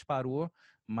eventualmente parou,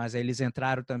 mas aí eles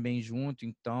entraram também junto,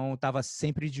 então estava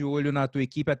sempre de olho na tua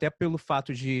equipe, até pelo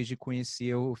fato de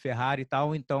conhecer o Ferrari e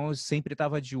tal, então eu sempre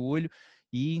estava de olho.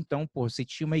 E então, pô, você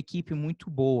tinha uma equipe muito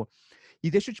boa. E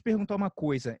deixa eu te perguntar uma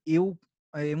coisa,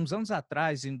 uns anos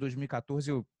atrás, em 2014,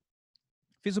 eu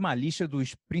fiz uma lista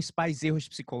dos principais erros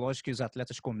psicológicos que os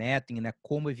atletas cometem, né?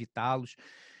 Como evitá-los.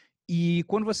 E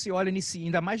quando você olha nisso,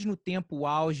 ainda mais no tempo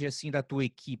auge assim da tua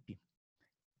equipe,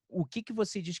 o que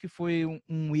você diz que foi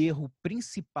um erro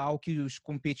principal que os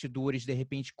competidores de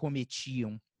repente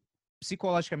cometiam,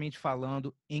 psicologicamente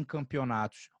falando, em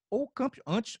campeonatos? Ou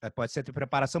antes, pode ser de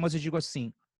preparação, mas eu digo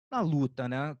assim, na luta,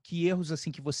 né? Que erros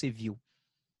assim que você viu?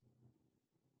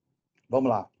 vamos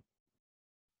lá.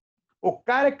 O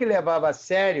cara que levava a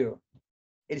sério,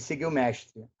 ele seguiu o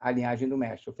mestre, a linhagem do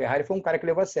mestre. O Ferrari foi um cara que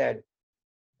levou a sério.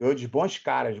 Deu de bons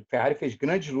caras. O Ferrari fez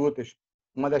grandes lutas.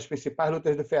 Uma das principais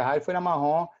lutas do Ferrari foi na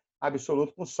marrom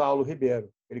absoluto com o Saulo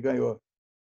Ribeiro. Ele ganhou.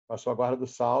 Passou a guarda do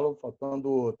Saulo,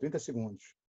 faltando 30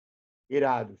 segundos.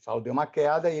 Irado. O Saulo deu uma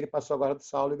queda e ele passou a guarda do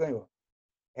Saulo e ganhou.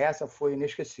 Essa foi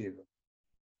inesquecível.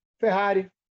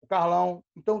 Ferrari, o Carlão.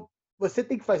 Então, você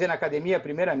tem que fazer na academia,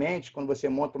 primeiramente, quando você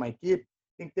monta uma equipe,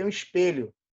 tem que ter um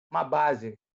espelho, uma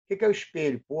base. O que é o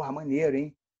espelho? Porra, maneiro,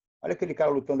 hein? Olha aquele cara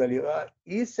lutando ali.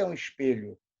 Isso é um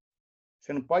espelho.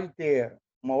 Você não pode ter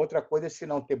uma outra coisa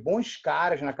senão ter bons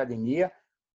caras na academia,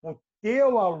 o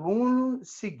teu aluno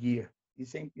seguir.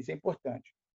 Isso é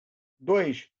importante.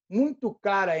 2, muito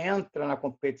cara entra na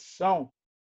competição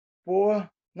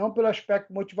não pelo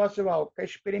aspecto motivacional, quer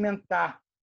experimentar,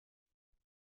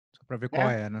 Só para ver qual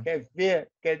né? é, né? Quer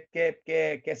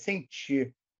ver, quer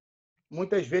sentir.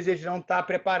 Muitas vezes ele não está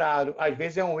preparado. Às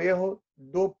vezes é um erro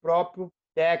do próprio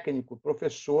técnico,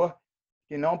 professor,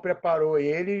 que não preparou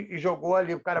ele e jogou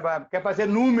ali. O cara quer fazer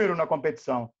número na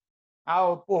competição.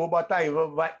 Pô, vou botar aí.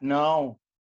 Vai. Não,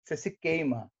 você se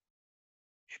queima.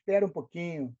 Espera um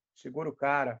pouquinho, segura o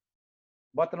cara.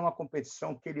 Bota numa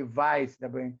competição que ele vai se dar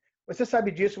bem. Você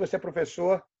sabe disso, você é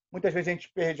professor. Muitas vezes a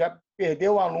gente já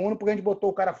perdeu o aluno porque a gente botou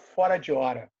o cara fora de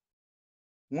hora.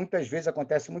 Muitas vezes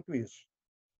acontece muito isso.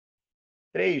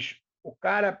 3, o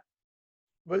cara,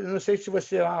 não sei se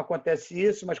você acontece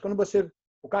isso, mas quando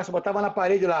o cara se botava na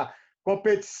parede lá,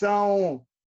 competição,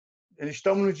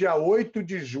 estamos no dia 8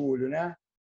 de julho, né?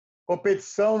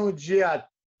 Competição no dia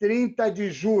 30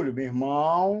 de julho, meu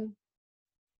irmão,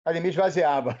 a academia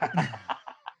esvaziava.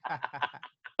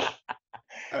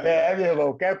 Meu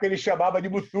irmão, que é o que ele chamava de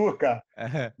mutuca,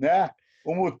 né?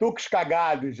 O Mutucos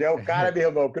Cagados, é o cara, meu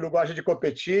irmão, que não gosta de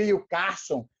competir, e o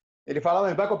Carson, ele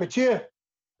falava, vai competir?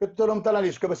 Porque teu nome está na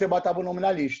lista, porque você botava o nome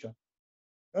na lista.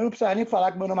 Eu não precisava nem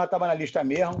falar que meu nome estava na lista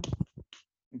mesmo,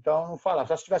 então não falava,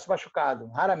 só se tivesse machucado.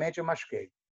 Raramente eu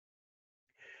machuquei.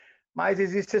 Mas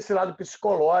existe esse lado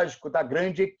psicológico da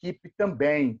grande equipe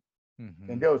também,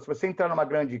 entendeu? Se você entrar numa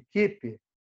grande equipe,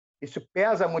 isso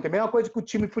pesa muito. É a mesma coisa que o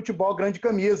time de futebol grande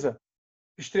camisa.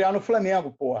 Estrear no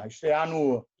Flamengo, porra. Estrear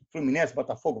no Fluminense,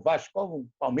 Botafogo, Vasco,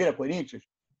 Palmeiras, Corinthians,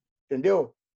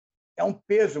 entendeu? É um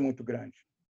peso muito grande.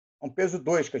 É um peso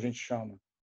 2 que a gente chama.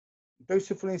 Então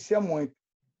isso influencia muito.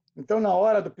 Então, na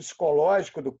hora do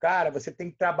psicológico do cara, você tem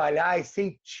que trabalhar e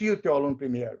sentir o teu aluno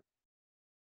primeiro.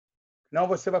 Não,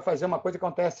 você vai fazer uma coisa que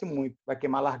acontece muito, vai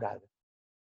queimar a largada.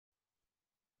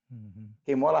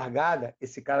 Queimou a largada,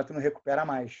 esse cara tu não recupera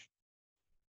mais.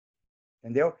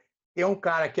 entendeu? Tem um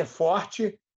cara que é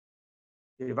forte,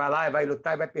 ele vai lá, vai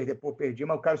lutar e vai perder. Pô, perdi,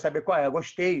 mas eu quero saber qual é.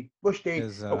 Gostei, gostei.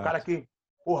 É o cara Exato. que,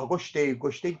 porra, gostei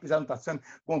de pisar no tatame,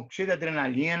 cheio de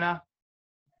adrenalina,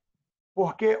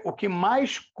 porque o que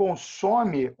mais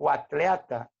consome o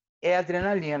atleta é a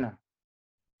adrenalina.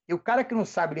 E o cara que não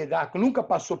sabe lidar, que nunca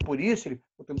passou por isso, ele,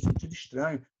 pô, tô me sentindo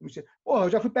estranho. Porra, eu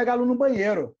já fui pegá-lo no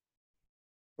banheiro.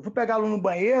 Eu fui pegá-lo no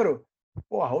banheiro,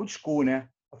 porra, old school, né?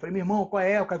 Eu falei, meu irmão, qual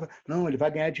é? O cara falou, não, ele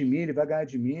vai ganhar de mim, ele vai ganhar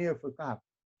de mim. Eu falei, cara,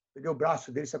 peguei o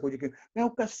braço dele, sacou de aqui.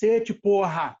 Não, cacete,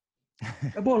 porra!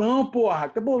 É bolão,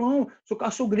 porra, é bolão. Sou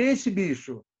caçugrense,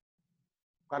 bicho.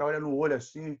 O cara olha no olho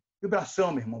assim,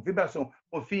 vibração, meu irmão, vibração.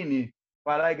 Confia em mim.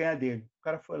 Vai lá e ganha dele. O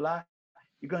cara foi lá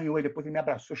e ganhou. E depois ele me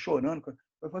abraçou chorando.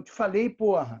 Eu falei, te falei,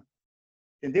 porra.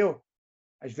 Entendeu?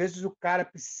 Às vezes o cara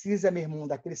precisa, meu irmão,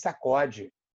 daquele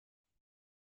sacode.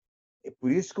 É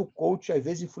por isso que o coach, às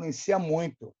vezes, influencia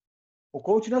muito. O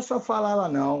coach não é só falar lá,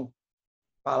 não.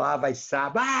 Palavras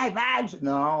sábias, vai.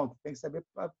 Não, tem que saber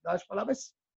dar as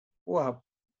palavras, porra,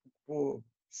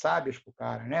 sábias pro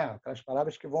cara, né? Aquelas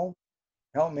palavras que vão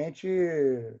realmente.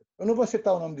 Eu não vou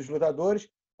citar o nome dos lutadores,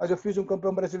 mas eu fiz um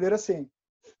campeão brasileiro assim.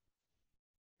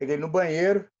 Peguei no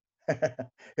banheiro,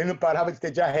 ele não parava de ter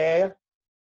diarreia,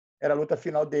 era a luta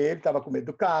final dele, estava com medo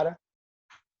do cara.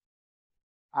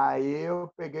 Aí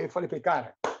eu peguei e falei,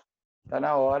 cara, tá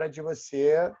na hora de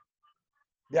você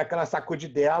dar aquela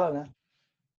sacudidela, né?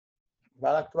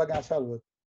 Vai lá que tu vai ganhar essa luta.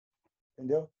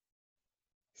 Entendeu?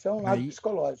 Isso é um lado Aí,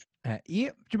 psicológico.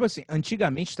 e, tipo assim,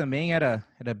 antigamente também era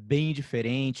bem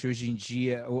diferente, hoje em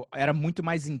dia era muito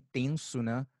mais intenso,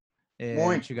 né?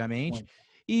 Muito, Antigamente. muito.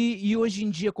 E hoje em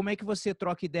dia, como é que você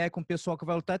troca ideia com o pessoal que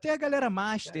vai lutar? Até a galera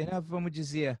master, né? Vamos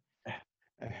dizer.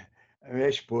 É minha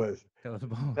esposa. Tudo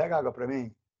bom? Pega água para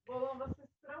mim. Bolão, você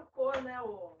se trancou, né?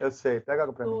 Eu sei, pega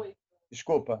água para mim.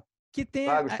 Desculpa. Que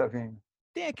Vai, Gustavinho.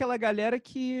 tem aquela galera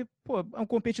que, pô, é um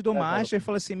competidor Pega água master e pra mim.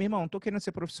 fala assim, meu irmão, tô querendo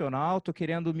ser profissional, tô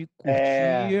querendo me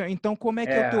curtir. Então, como é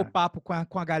que é o teu papo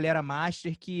com a galera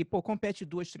master que, pô, compete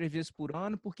 2, 3 vezes por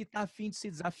ano porque tá afim de se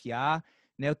desafiar,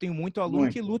 né? Eu tenho muito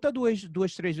aluno que luta 2,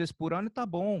 3 vezes por ano e tá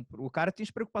bom. O cara tem as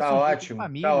Tá preocupações dele, tem ótimo, tá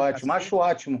família, ótimo. Acho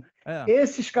cacete. ótimo. É,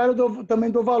 Esses caras também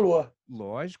dou valor.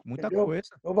 lógico, muita Entendeu? coisa.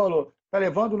 Dou valor. Tá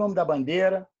levando o nome da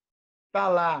bandeira, tá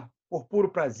lá por puro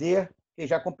prazer, que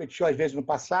já competiu às vezes no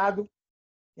passado,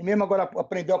 e mesmo agora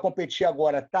aprendeu a competir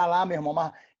agora, tá lá, meu irmão.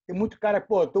 Mas tem muito cara,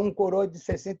 pô, tô um coroa de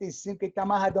 65 que tá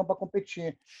amarradão para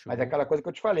competir. Mas é Show. aquela coisa que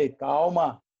eu te falei,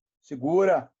 calma,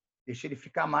 segura, deixa ele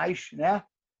ficar mais, né,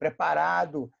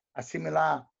 preparado,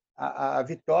 assimilar a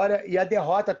vitória e a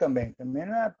derrota também. Também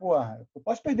não é, porra, eu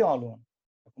posso perder um aluno,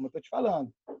 como eu tô te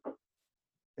falando,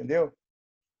 entendeu?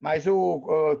 Mas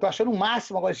eu tô achando o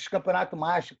máximo agora esse campeonato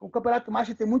master. O campeonato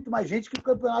master tem muito mais gente que o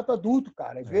campeonato adulto,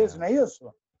 cara. Às vezes, não é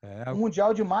isso? O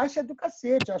Mundial de Master é do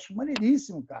cacete. Eu acho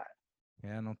maneiríssimo, cara.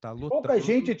 Não tá Pouca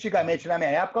gente lutando. antigamente, na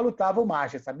minha época, lutava o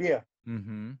Master, sabia?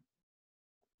 Uhum.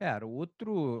 Era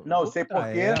Não sei outra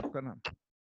por quê. época, né?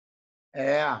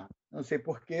 Não sei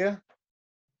por quê.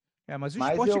 Mas o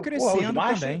Mas esporte porra, crescendo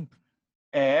também.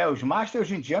 Os Master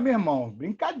hoje em dia, meu irmão,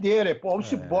 brincadeira. Porra, um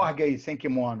ciborgue aí, sem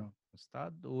kimono. Você tá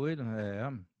doido,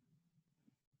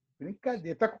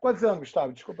 Brincadeira. Tá com quantos anos,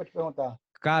 Gustavo? Desculpa te perguntar.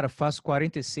 Cara, faço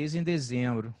 46 em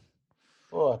dezembro.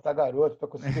 Pô, tá garoto, tô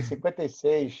com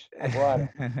 56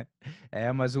 agora.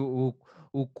 Mas o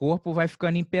corpo vai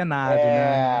ficando empenado,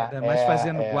 né? Ainda mais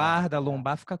fazendo guarda,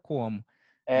 lombar fica como?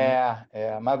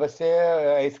 Mas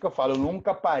é isso que eu falo, eu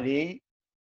nunca parei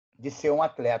de ser um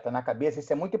atleta na cabeça,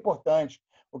 isso é muito importante,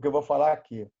 o que eu vou falar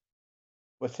aqui.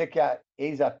 Você que é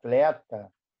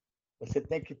ex-atleta, você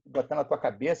tem que botar na tua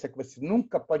cabeça que você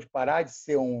nunca pode parar de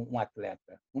ser um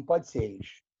atleta, não pode ser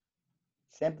ex.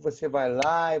 Sempre você vai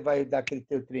lá e vai dar aquele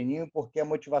teu treininho porque é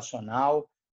motivacional.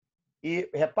 E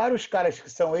repara os caras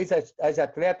que são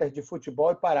ex-atletas de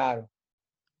futebol e pararam.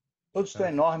 Todos estão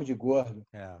enormes de gordo.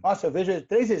 Nossa, eu vejo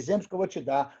 3 exemplos que eu vou te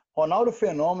dar. Ronaldo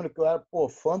Fenômeno, que eu era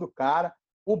fã do cara.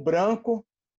 O Branco,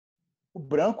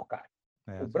 cara.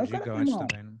 O Branco era meu gigante irmão.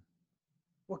 também, né?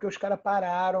 Porque os caras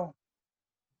pararam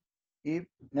e,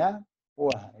 né?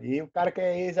 Porra, e o cara que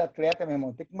é ex-atleta, meu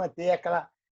irmão, tem que manter aquela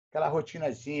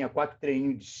rotinazinha, 4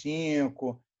 treininhos de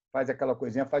 5, faz aquela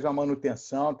coisinha, faz uma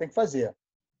manutenção, tem que fazer.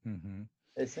 Uhum.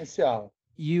 É essencial.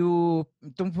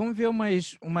 Então vamos ver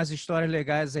umas histórias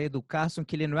legais aí do Carson,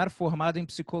 que ele não era formado em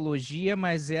psicologia,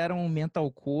 mas era um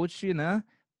mental coach, né?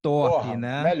 Top, Porra,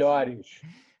 né? melhores.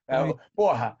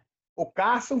 Porra, o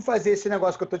Carson fazia esse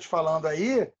negócio que eu tô te falando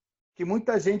aí, que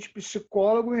muita gente,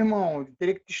 psicólogo, meu irmão,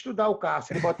 teria que estudar o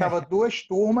Carson. Ele botava 2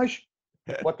 turmas,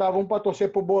 botava um para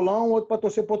torcer pro bolão, outro para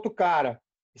torcer pro outro cara.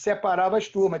 e separava as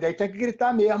turmas. Daí tinha que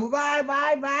gritar mesmo, vai,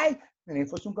 vai, vai, que nem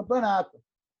fosse um campeonato.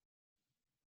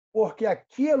 Porque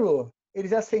aquilo, ele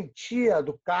já sentia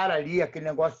do cara ali, aquele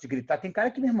negócio de gritar. Tem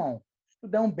cara que, meu irmão, se tu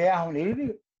der um berro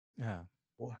nele, É.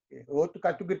 porque outro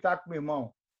cara, tu gritar com o meu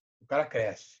irmão, o cara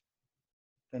cresce.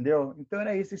 Entendeu? Então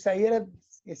era isso. Isso aí era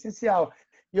essencial.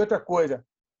 E outra coisa,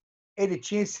 ele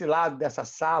tinha esse lado dessa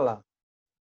sala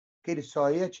que ele só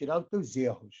ia tirar os teus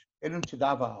erros. Ele não te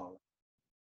dava aula.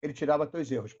 Ele tirava os teus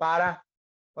erros.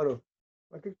 Parou.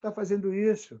 Por que tu está fazendo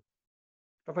isso?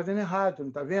 Está fazendo errado, não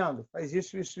está vendo? Faz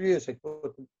isso, isso, isso. Aí,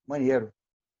 pô, maneiro.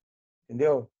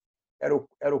 Entendeu?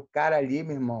 Era o cara ali,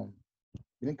 meu irmão.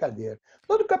 Brincadeira.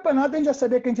 Todo campeonato a gente já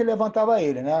sabia que a gente levantava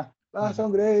ele, né?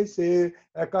 Carson Gracie,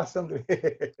 Carson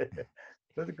Gracie.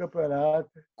 Todo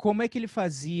campeonato. Como é que ele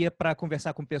fazia para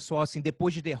conversar com o pessoal assim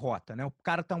depois de derrota, né? O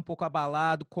cara tá um pouco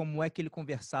abalado, como é que ele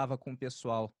conversava com o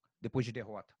pessoal depois de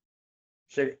derrota?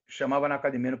 Chamava na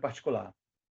academia no particular.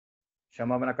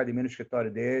 Chamava na academia no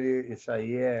escritório dele, isso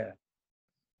aí é...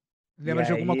 E Lembra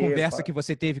de alguma aí, conversa que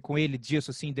você teve com ele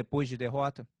disso assim depois de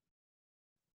derrota?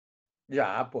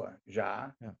 já, pô,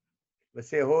 já. É.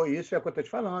 Você errou isso, é o que eu estou te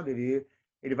falando. Ele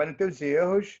vai nos teus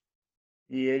erros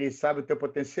e ele sabe o teu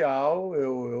potencial.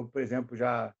 Eu, por exemplo,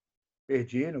 já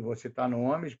perdi, não vou citar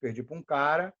nomes, perdi para um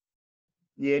cara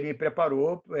e ele me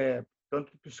preparou,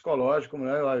 tanto psicológico como,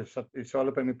 né? Ele só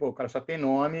olha para mim, pô, o cara só tem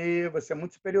nome e você é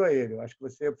muito superior a ele. Eu acho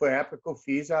que foi a época que eu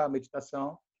fiz a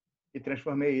meditação e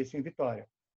transformei isso em vitória.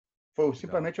 Foi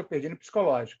simplesmente eu perdi no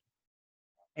psicológico.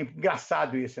 É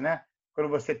engraçado isso, né? Quando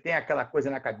você tem aquela coisa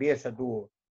na cabeça do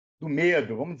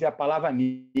medo, vamos dizer a palavra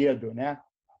medo, né?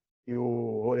 E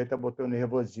o Roleta botou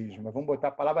nervosismo, mas vamos botar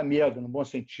a palavra medo no bom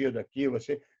sentido aqui.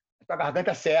 Tua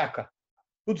garganta seca,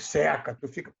 tudo seca, tu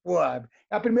fica, pô, é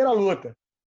a primeira luta.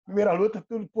 Primeira luta,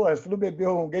 tudo, pô, se tu não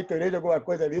bebeu um Gatorade, alguma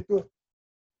coisa ali, tu...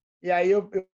 E aí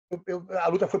a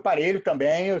luta foi parelho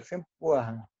também, eu sempre,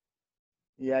 porra.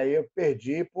 E aí eu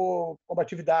perdi por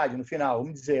combatividade no final,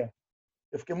 vamos dizer.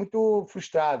 Eu fiquei muito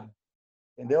frustrado,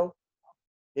 entendeu?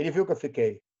 Ele viu que eu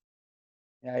fiquei.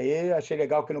 E aí achei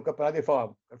legal que no campeonato ele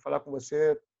falou, quero falar com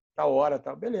você tal hora,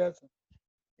 tal, beleza.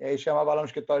 E aí chamava lá no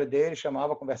escritório dele,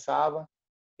 chamava, conversava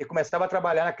e começava a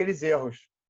trabalhar naqueles erros.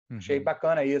 Achei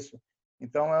bacana isso.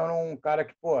 Então eu era um cara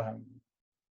que, porra,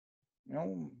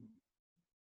 o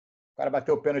cara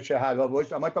bateu o pênalti errado,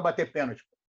 hoje a mãe para bater pênalti.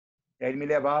 E aí ele me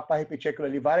levava para repetir aquilo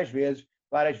ali várias vezes,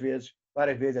 várias vezes,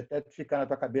 várias vezes, até ficar na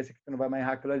tua cabeça que tu não vai mais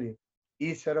errar aquilo ali.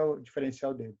 Isso era o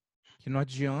diferencial dele. Que não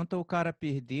adianta o cara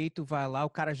perder e tu vai lá, o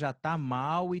cara já tá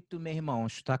mal e tu, meu irmão,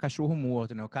 chutar cachorro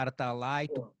morto, né? O cara tá lá e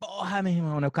tu, porra, meu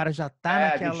irmão, né? O cara já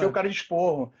tá Encheu o naquela... cara de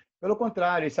esporro. Pelo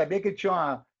contrário, ele sabia que ele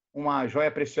tinha uma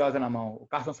joia preciosa na mão. O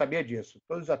Carson sabia disso.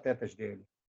 Todos os atletas dele.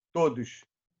 Todos,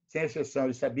 sem exceção.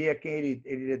 Ele sabia quem ele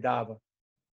lidava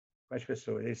com as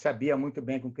pessoas. Ele sabia muito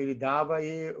bem com quem ele lidava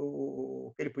e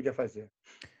o que ele podia fazer.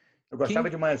 Eu gostava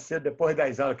Quem... de manhã cedo, depois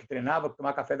das aulas que treinava,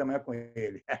 tomar café da manhã com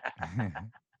ele.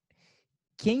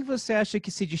 Quem você acha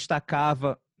que se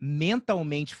destacava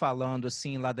mentalmente falando,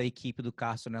 assim, lá da equipe do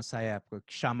Carson nessa época?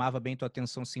 Que chamava bem tua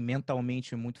atenção, assim,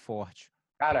 mentalmente muito forte?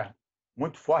 Cara,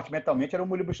 muito forte mentalmente era o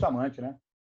Murilo Bustamante, né?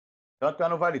 Tanto é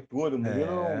no Vale Tudo. O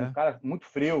Murilo é um cara muito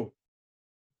frio.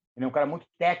 Ele é um cara muito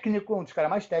técnico, um dos caras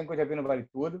mais técnicos que eu já vi no Vale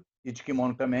Tudo, e de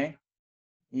kimono também.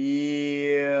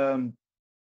 E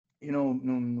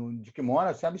de kimono,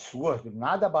 assim, absurdo.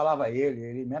 Nada abalava ele.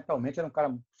 Ele mentalmente era um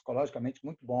cara psicologicamente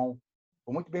muito bom.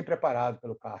 Foi muito bem preparado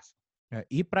pelo Carson.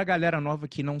 E para a galera nova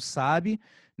que não sabe,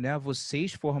 né?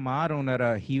 Vocês formaram, né,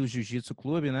 era Rio Jiu-Jitsu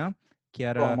Clube, né? Que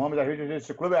era... Formamos a Rio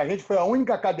Jiu-Jitsu Clube. A gente foi a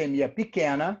única academia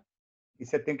pequena, e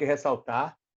você tem que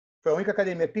ressaltar, foi a única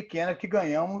academia pequena que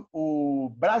ganhamos o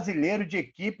brasileiro de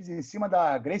equipes em cima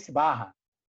da Gracie Barra.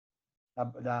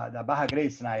 Da Barra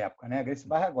Gracie na época, né? Gracie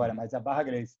Barra agora, mas a Barra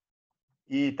Gracie.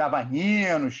 E tava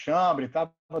Nino, Chambre,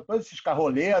 tava todos esses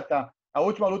carroleta. A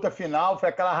última luta final foi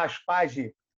aquela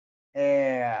raspagem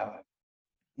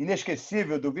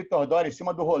inesquecível do Vitor Dória em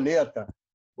cima do Roleta.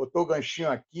 Botou o ganchinho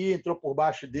aqui, entrou por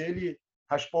baixo dele,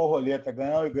 raspou o Roleta,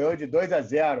 ganhou de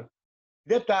 2-0.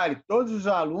 Detalhe, todos os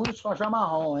alunos são já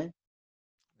marrom, hein?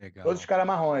 Legal. Todos os caras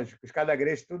marrons, os caras da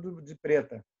Gracie tudo de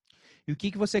preta. E o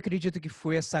que você acredita que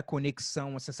foi essa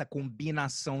conexão, essa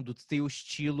combinação do teu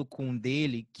estilo com o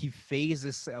dele que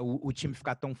fez o time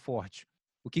ficar tão forte?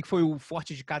 O que foi o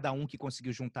forte de cada um que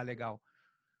conseguiu juntar legal?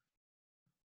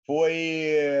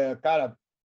 Foi, cara,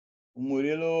 o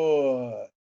Murilo,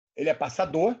 ele é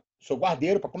passador, sou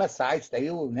guardeiro para começar, isso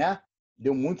daí, né?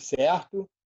 Deu muito certo.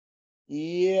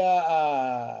 E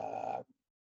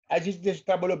a gente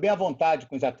trabalhou bem à vontade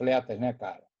com os atletas, né,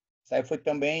 cara? Isso aí foi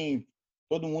também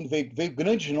Todo mundo veio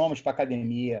grandes nomes para a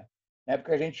academia. Na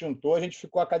época que a gente juntou, a gente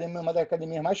ficou uma das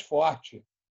academias mais fortes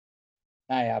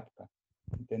na época,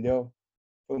 entendeu?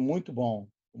 Foi muito bom.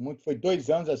 Foi 2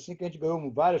 anos assim que a gente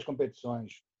ganhou várias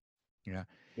competições. É.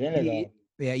 Bem legal.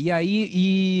 E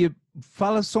aí,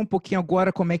 fala só um pouquinho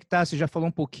agora como é que tá. Você já falou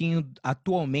um pouquinho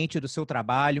atualmente do seu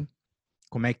trabalho,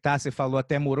 como é que tá? Você falou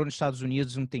até morou nos Estados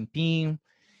Unidos um tempinho,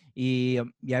 e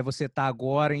aí você tá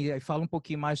agora, e aí fala um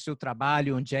pouquinho mais do seu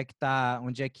trabalho, onde é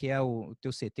que é o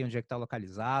teu CT, onde é que tá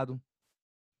localizado.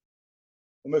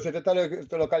 O meu CT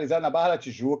está localizado na Barra da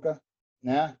Tijuca,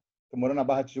 né? Estou morando na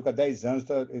Barra da Tijuca há 10 anos,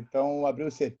 então abri o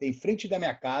CT em frente da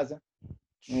minha casa.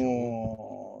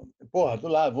 Porra, do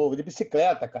lado, vou de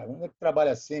bicicleta, cara. Onde é que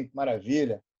trabalha assim? Que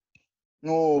maravilha.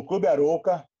 No Clube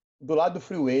Arouca, do lado do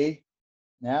Freeway,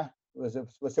 né?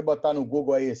 Se você botar no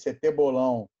Google aí CT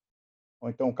Bolão, ou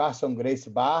então Carson Grace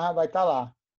Barra, vai estar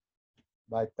lá.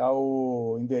 Vai estar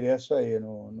o endereço aí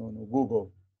no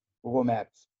Google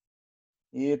Maps.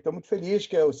 E estou muito feliz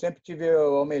que eu sempre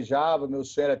eu almejava, meu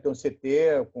sonho era ter um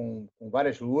CT com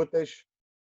várias lutas,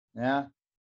 né?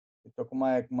 Estou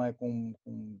com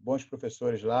bons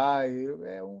professores lá e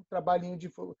é um trabalhinho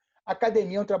de...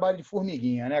 Academia é um trabalho de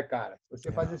formiguinha, né, cara? Se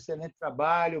você faz um excelente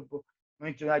trabalho,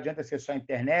 não adianta ser só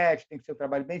internet, tem que ser um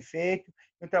trabalho bem feito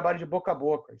e um trabalho de boca a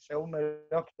boca. Isso é o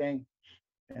melhor que tem,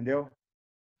 entendeu?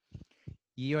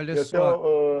 E olha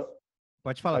só...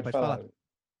 Pode falar.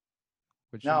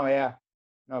 Continua.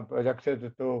 Não, já que eu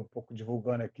estou um pouco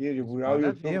divulgando aqui, divulgar o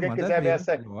YouTube.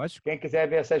 Lógico. Quem quiser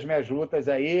ver essas minhas lutas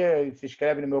aí, se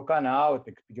inscreve no meu canal,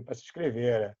 tem que pedir para se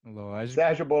inscrever, né? Lógico.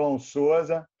 Sérgio Bolão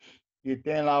Souza, e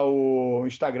tem lá o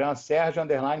Instagram,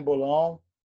 Sérgio_Bolão.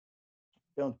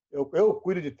 Então, eu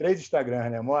cuido de 3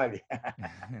 Instagrams, né, mole?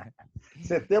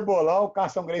 CT Bolão,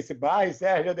 Carson Grace Barra e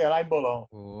Sérgio_Bolão.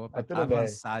 Opa, Tudo tá bem.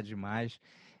 avançado demais.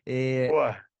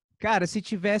 Pô. Cara, se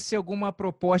tivesse alguma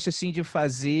proposta assim de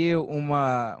fazer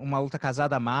uma luta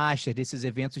casada master desses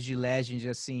eventos de Legend,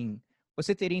 assim,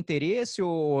 você teria interesse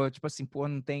ou tipo assim, pô,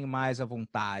 não tenho mais a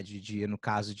vontade de, no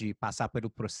caso de passar pelo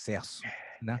processo,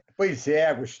 né? Pois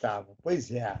é, Gustavo.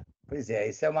 Pois é.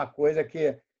 Isso é uma coisa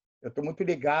que eu estou muito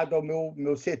ligado ao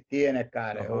meu CT, né,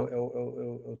 cara? Uhum.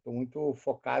 Eu estou muito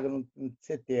focado no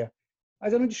CT.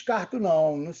 Mas eu não descarto,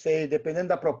 não. Não sei, dependendo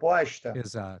da proposta,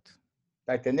 Exato.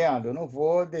 tá entendendo? Eu não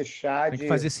vou deixar Tem que de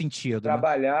fazer sentido, né?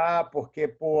 trabalhar, porque,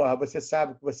 porra, você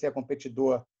sabe que você é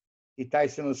competidor e está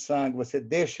isso no sangue, você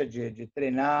deixa de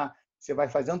treinar, você vai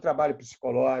fazer um trabalho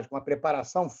psicológico, uma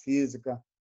preparação física,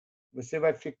 você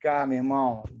vai ficar, meu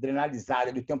irmão, adrenalizado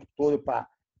o tempo todo para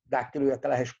dar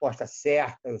aquela resposta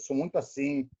certa. Eu sou muito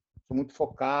assim, sou muito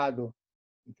focado,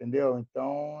 entendeu?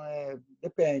 Então,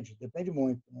 depende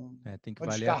muito. Tem que Não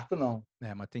valer descarto, não.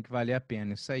 mas tem que valer a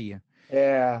pena, isso aí.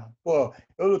 Pô,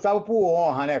 eu lutava por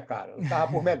honra, né, cara? Eu lutava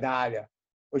por medalha.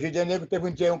 Hoje em dia, nego teve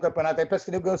um campeonato aí, parece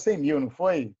que o nego ganhou 100 mil, não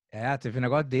foi? Teve um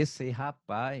negócio desse aí, Não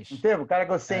rapaz. teve? O cara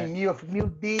ganhou 100 mil. Eu falei, meu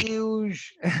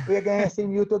Deus, eu ia ganhar 100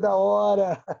 mil toda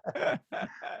hora.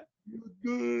 Meu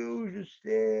Deus do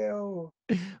céu.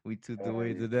 Muito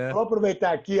doido, né? Vou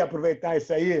aproveitar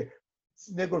isso aí.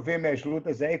 Se nego ver minhas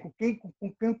lutas aí, com quem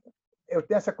eu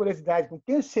tenho essa curiosidade, com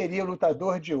quem seria o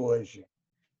lutador de hoje?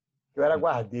 Eu era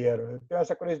guardeiro. Eu tenho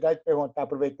essa curiosidade de perguntar,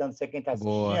 aproveitando você quem está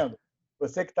Boa. assistindo,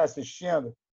 você que está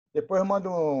assistindo, depois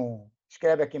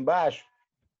escreve aqui embaixo,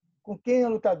 com quem o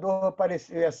lutador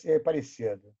ia ser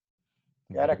parecido.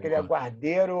 Era aquele Boa.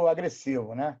 guardeiro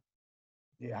agressivo, né?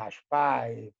 De raspar.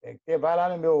 Vai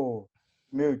lá no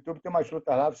meu YouTube, tem umas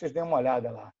lutas lá, vocês deem uma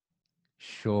olhada lá.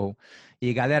 Show.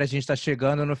 E galera, a gente está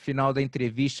chegando no final da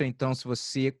entrevista, então se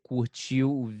você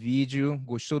curtiu o vídeo,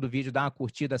 gostou do vídeo, dá uma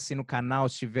curtida assim no canal,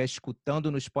 se estiver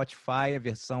escutando no Spotify, a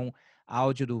versão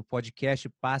áudio do podcast,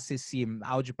 passa esse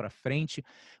áudio para frente.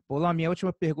 Bolão, a minha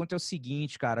última pergunta é o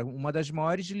seguinte, cara, uma das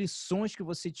maiores lições que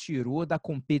você tirou da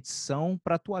competição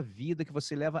para a tua vida, que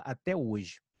você leva até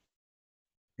hoje?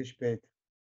 Respeito.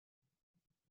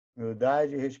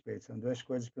 Humildade e respeito. São 2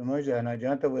 coisas primordiais. Não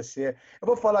adianta você... Eu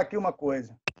vou falar aqui uma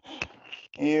coisa.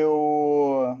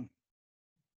 Eu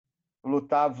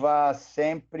lutava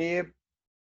sempre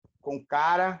com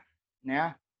cara,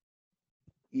 né?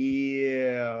 E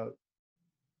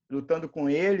lutando com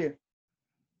ele,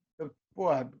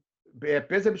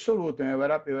 peso absoluto, né? Eu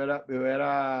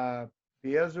era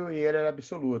peso e ele era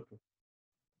absoluto.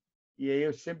 E aí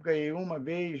eu sempre ganhei 1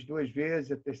 vez, 2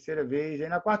 vezes, a 3ª vez. Aí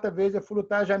na 4ª vez eu fui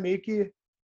lutar já meio que...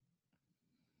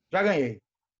 Já ganhei,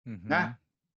 né?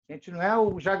 A gente não é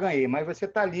o já ganhei, mas você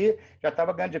está ali, já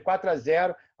estava ganhando de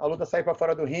 4-0, a luta sai para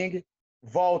fora do ringue,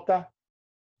 volta.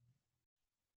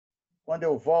 Quando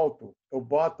eu volto, eu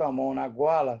boto a mão na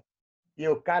gola E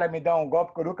o cara me dá um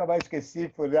golpe que eu nunca mais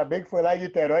esqueci. Ainda bem que foi lá em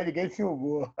Niterói, ninguém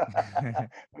filmou.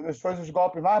 Foi um dos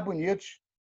golpes mais bonitos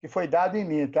que foi dado em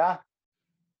mim, tá?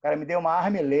 O cara me deu uma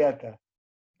armileta.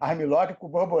 Armlock com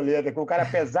borboleta, com o cara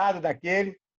pesado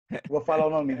daquele. Vou falar o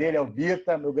nome dele, é o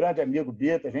Bita, meu grande amigo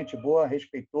Bita, gente boa,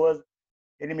 respeitosa.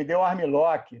 Ele me deu um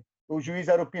armlock, o juiz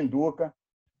era o Pinduca.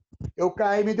 Eu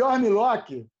caí, me deu um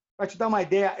armlock, para te dar uma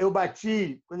ideia, eu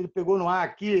bati, quando ele pegou no ar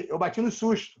aqui, eu bati no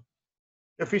susto.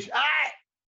 Eu fiz, ai!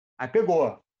 Aí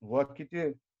pegou. Não vou aqui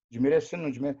te desmerecendo, não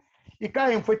desmerecendo. E,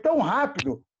 cara, foi tão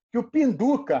rápido que o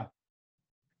Pinduca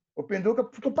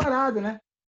ficou parado, né?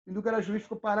 O Pinduca era juiz,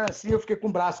 ficou parado assim, eu fiquei com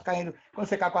o braço caindo. Quando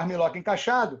você cai com o armlock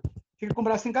encaixado, fica com o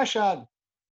braço encaixado.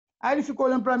 Aí ele ficou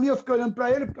olhando para mim, eu fiquei olhando para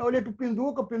ele, eu olhei para o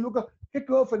Pinduca, o que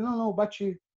que eu falei, não,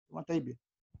 bati. Levanta aí, Bia.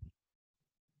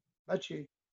 Bati.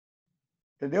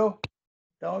 Entendeu?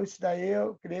 Então, isso daí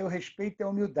eu criei o respeito e a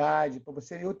humildade para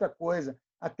você. E outra coisa,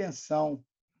 atenção.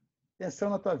 Atenção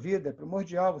na tua vida, é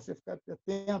primordial você ficar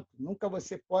atento. Nunca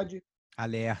você pode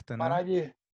Alerta, né? parar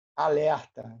de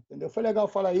alerta. Entendeu? Foi legal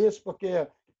falar isso, porque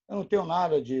eu não tenho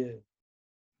nada de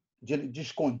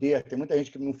esconder. Tem muita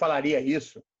gente que não falaria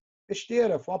isso.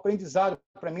 Besteira, foi um aprendizado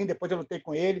para mim. Depois eu lutei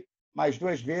com ele mais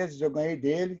 2 vezes, eu ganhei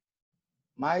dele.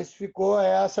 Mas ficou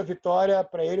essa vitória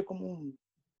para ele como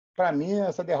para mim,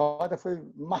 essa derrota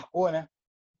me marcou, né?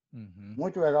 Uhum.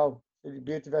 Muito legal. Se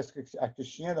ele tivesse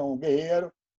assistindo, é um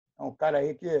guerreiro, é um cara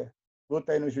aí que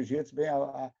luta aí no jiu-jitsu bem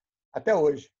até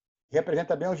hoje.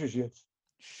 Representa bem o jiu-jitsu.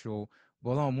 Show.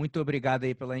 Bolão, muito obrigado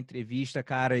aí pela entrevista,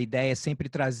 cara. A ideia é sempre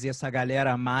trazer essa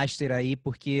galera master aí,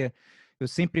 porque eu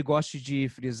sempre gosto de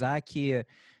frisar que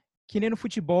nem no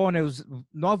futebol, né? Os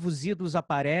novos ídolos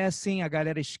aparecem, a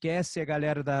galera esquece a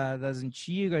galera das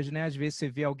antigas, né? Às vezes você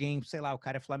vê alguém, sei lá, o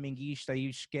cara é flamenguista e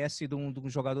esquece de um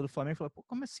jogador do Flamengo e fala, pô,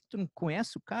 como assim tu não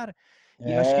conhece o cara?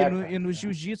 E eu acho que Cara. no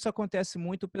jiu-jitsu acontece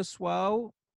muito, o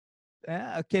pessoal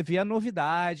quer ver a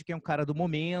novidade, quer um cara do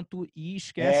momento e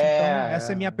esquece. Então,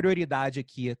 essa é a minha prioridade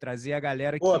aqui, é trazer a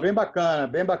galera Pô, que... bem bacana,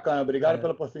 bem bacana. Obrigado É,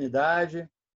 pela oportunidade.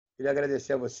 Queria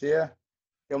agradecer a você.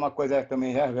 Tem uma coisa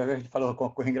também, já a gente falou uma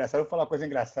coisa engraçada, eu vou falar uma coisa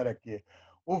engraçada aqui.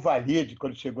 O Valide,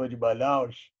 quando chegou de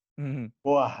Manaus, uhum.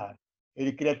 porra,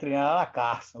 ele queria treinar lá na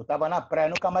Carson. Eu estava na praia,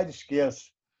 nunca mais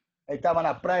esqueço. Ele estava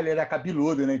na praia, ele era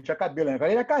cabeludo, né? Ele tinha cabelo, né? Agora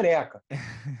ele é careca.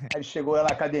 Aí ele chegou lá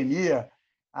na academia,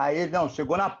 aí ele, não,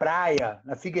 chegou na praia,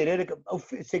 na Figueiredo, o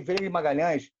Figueiredo de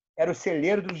Magalhães era o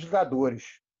celeiro dos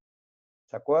jogadores,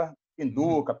 sacou? Uhum.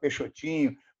 Pinduca,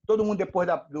 Peixotinho, todo mundo depois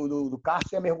do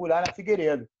Cárcere ia mergulhar na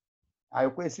Figueiredo. Aí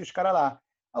eu conheci os caras lá.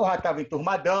 Aí eu já estava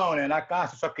enturmadão, né, na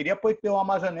Cárcere, só queria pôr ter um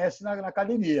amazonense na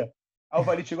academia. Aí o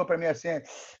Valide chegou para mim assim,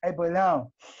 aí, Bolão,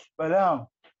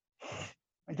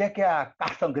 onde é que é a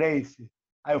Carson Grace?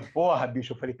 Aí eu, porra,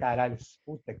 bicho, eu falei, caralho,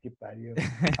 puta que pariu.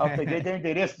 Aí eu peguei e dei o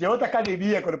endereço de outra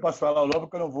academia, quando eu posso falar o nome,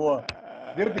 que eu não vou.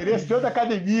 Dei o endereço de outra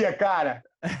academia, cara.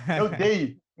 Eu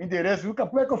dei o endereço. Nunca,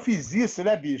 como é que eu fiz isso,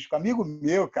 né, bicho? Com um amigo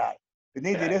meu, cara. Eu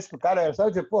dei endereço pro cara, era só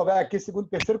dizer, pô, vai aqui, segundo,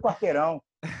 terceiro quarteirão.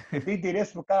 Eu dei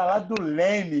endereço pro cara lá do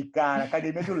Leme, cara,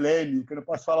 academia do Leme, que eu não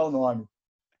posso falar o nome.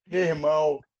 Meu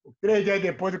irmão, 3 dias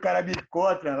depois o cara me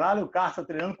encontra lá no Carça,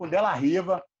 treinando com Della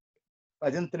Riva,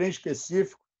 fazendo treino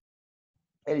específico.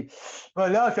 Ele falou,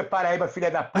 não, seu Paraíba, filha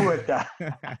da puta.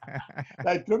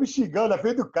 Aí entrou me xingando na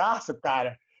frente do Carso,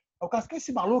 cara. O Carso, que é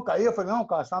esse maluco aí? Eu falei, não,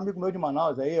 Carso, é um amigo meu de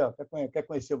Manaus aí, ó, quer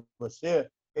conhecer você,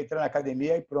 quer entrar na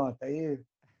academia, aí pronto. Aí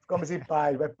ficamos em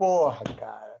paz. Mas, porra,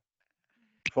 cara,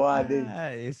 foda, hein?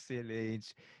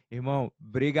 Excelente. Irmão,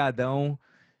 brigadão.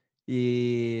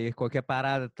 E qualquer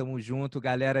parada, tamo junto.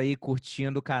 Galera aí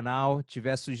curtindo o canal.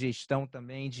 Tiver sugestão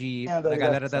também Entendo a da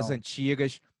galera das ligação.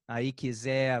 antigas, aí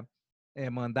quiser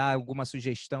mandar alguma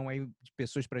sugestão aí de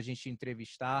pessoas pra gente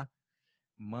entrevistar,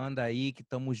 manda aí que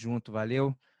tamo junto.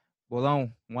 Valeu?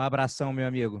 Bolão, um abração, meu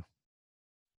amigo.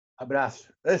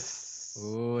 Abraço.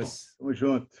 Os... Tamo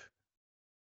junto.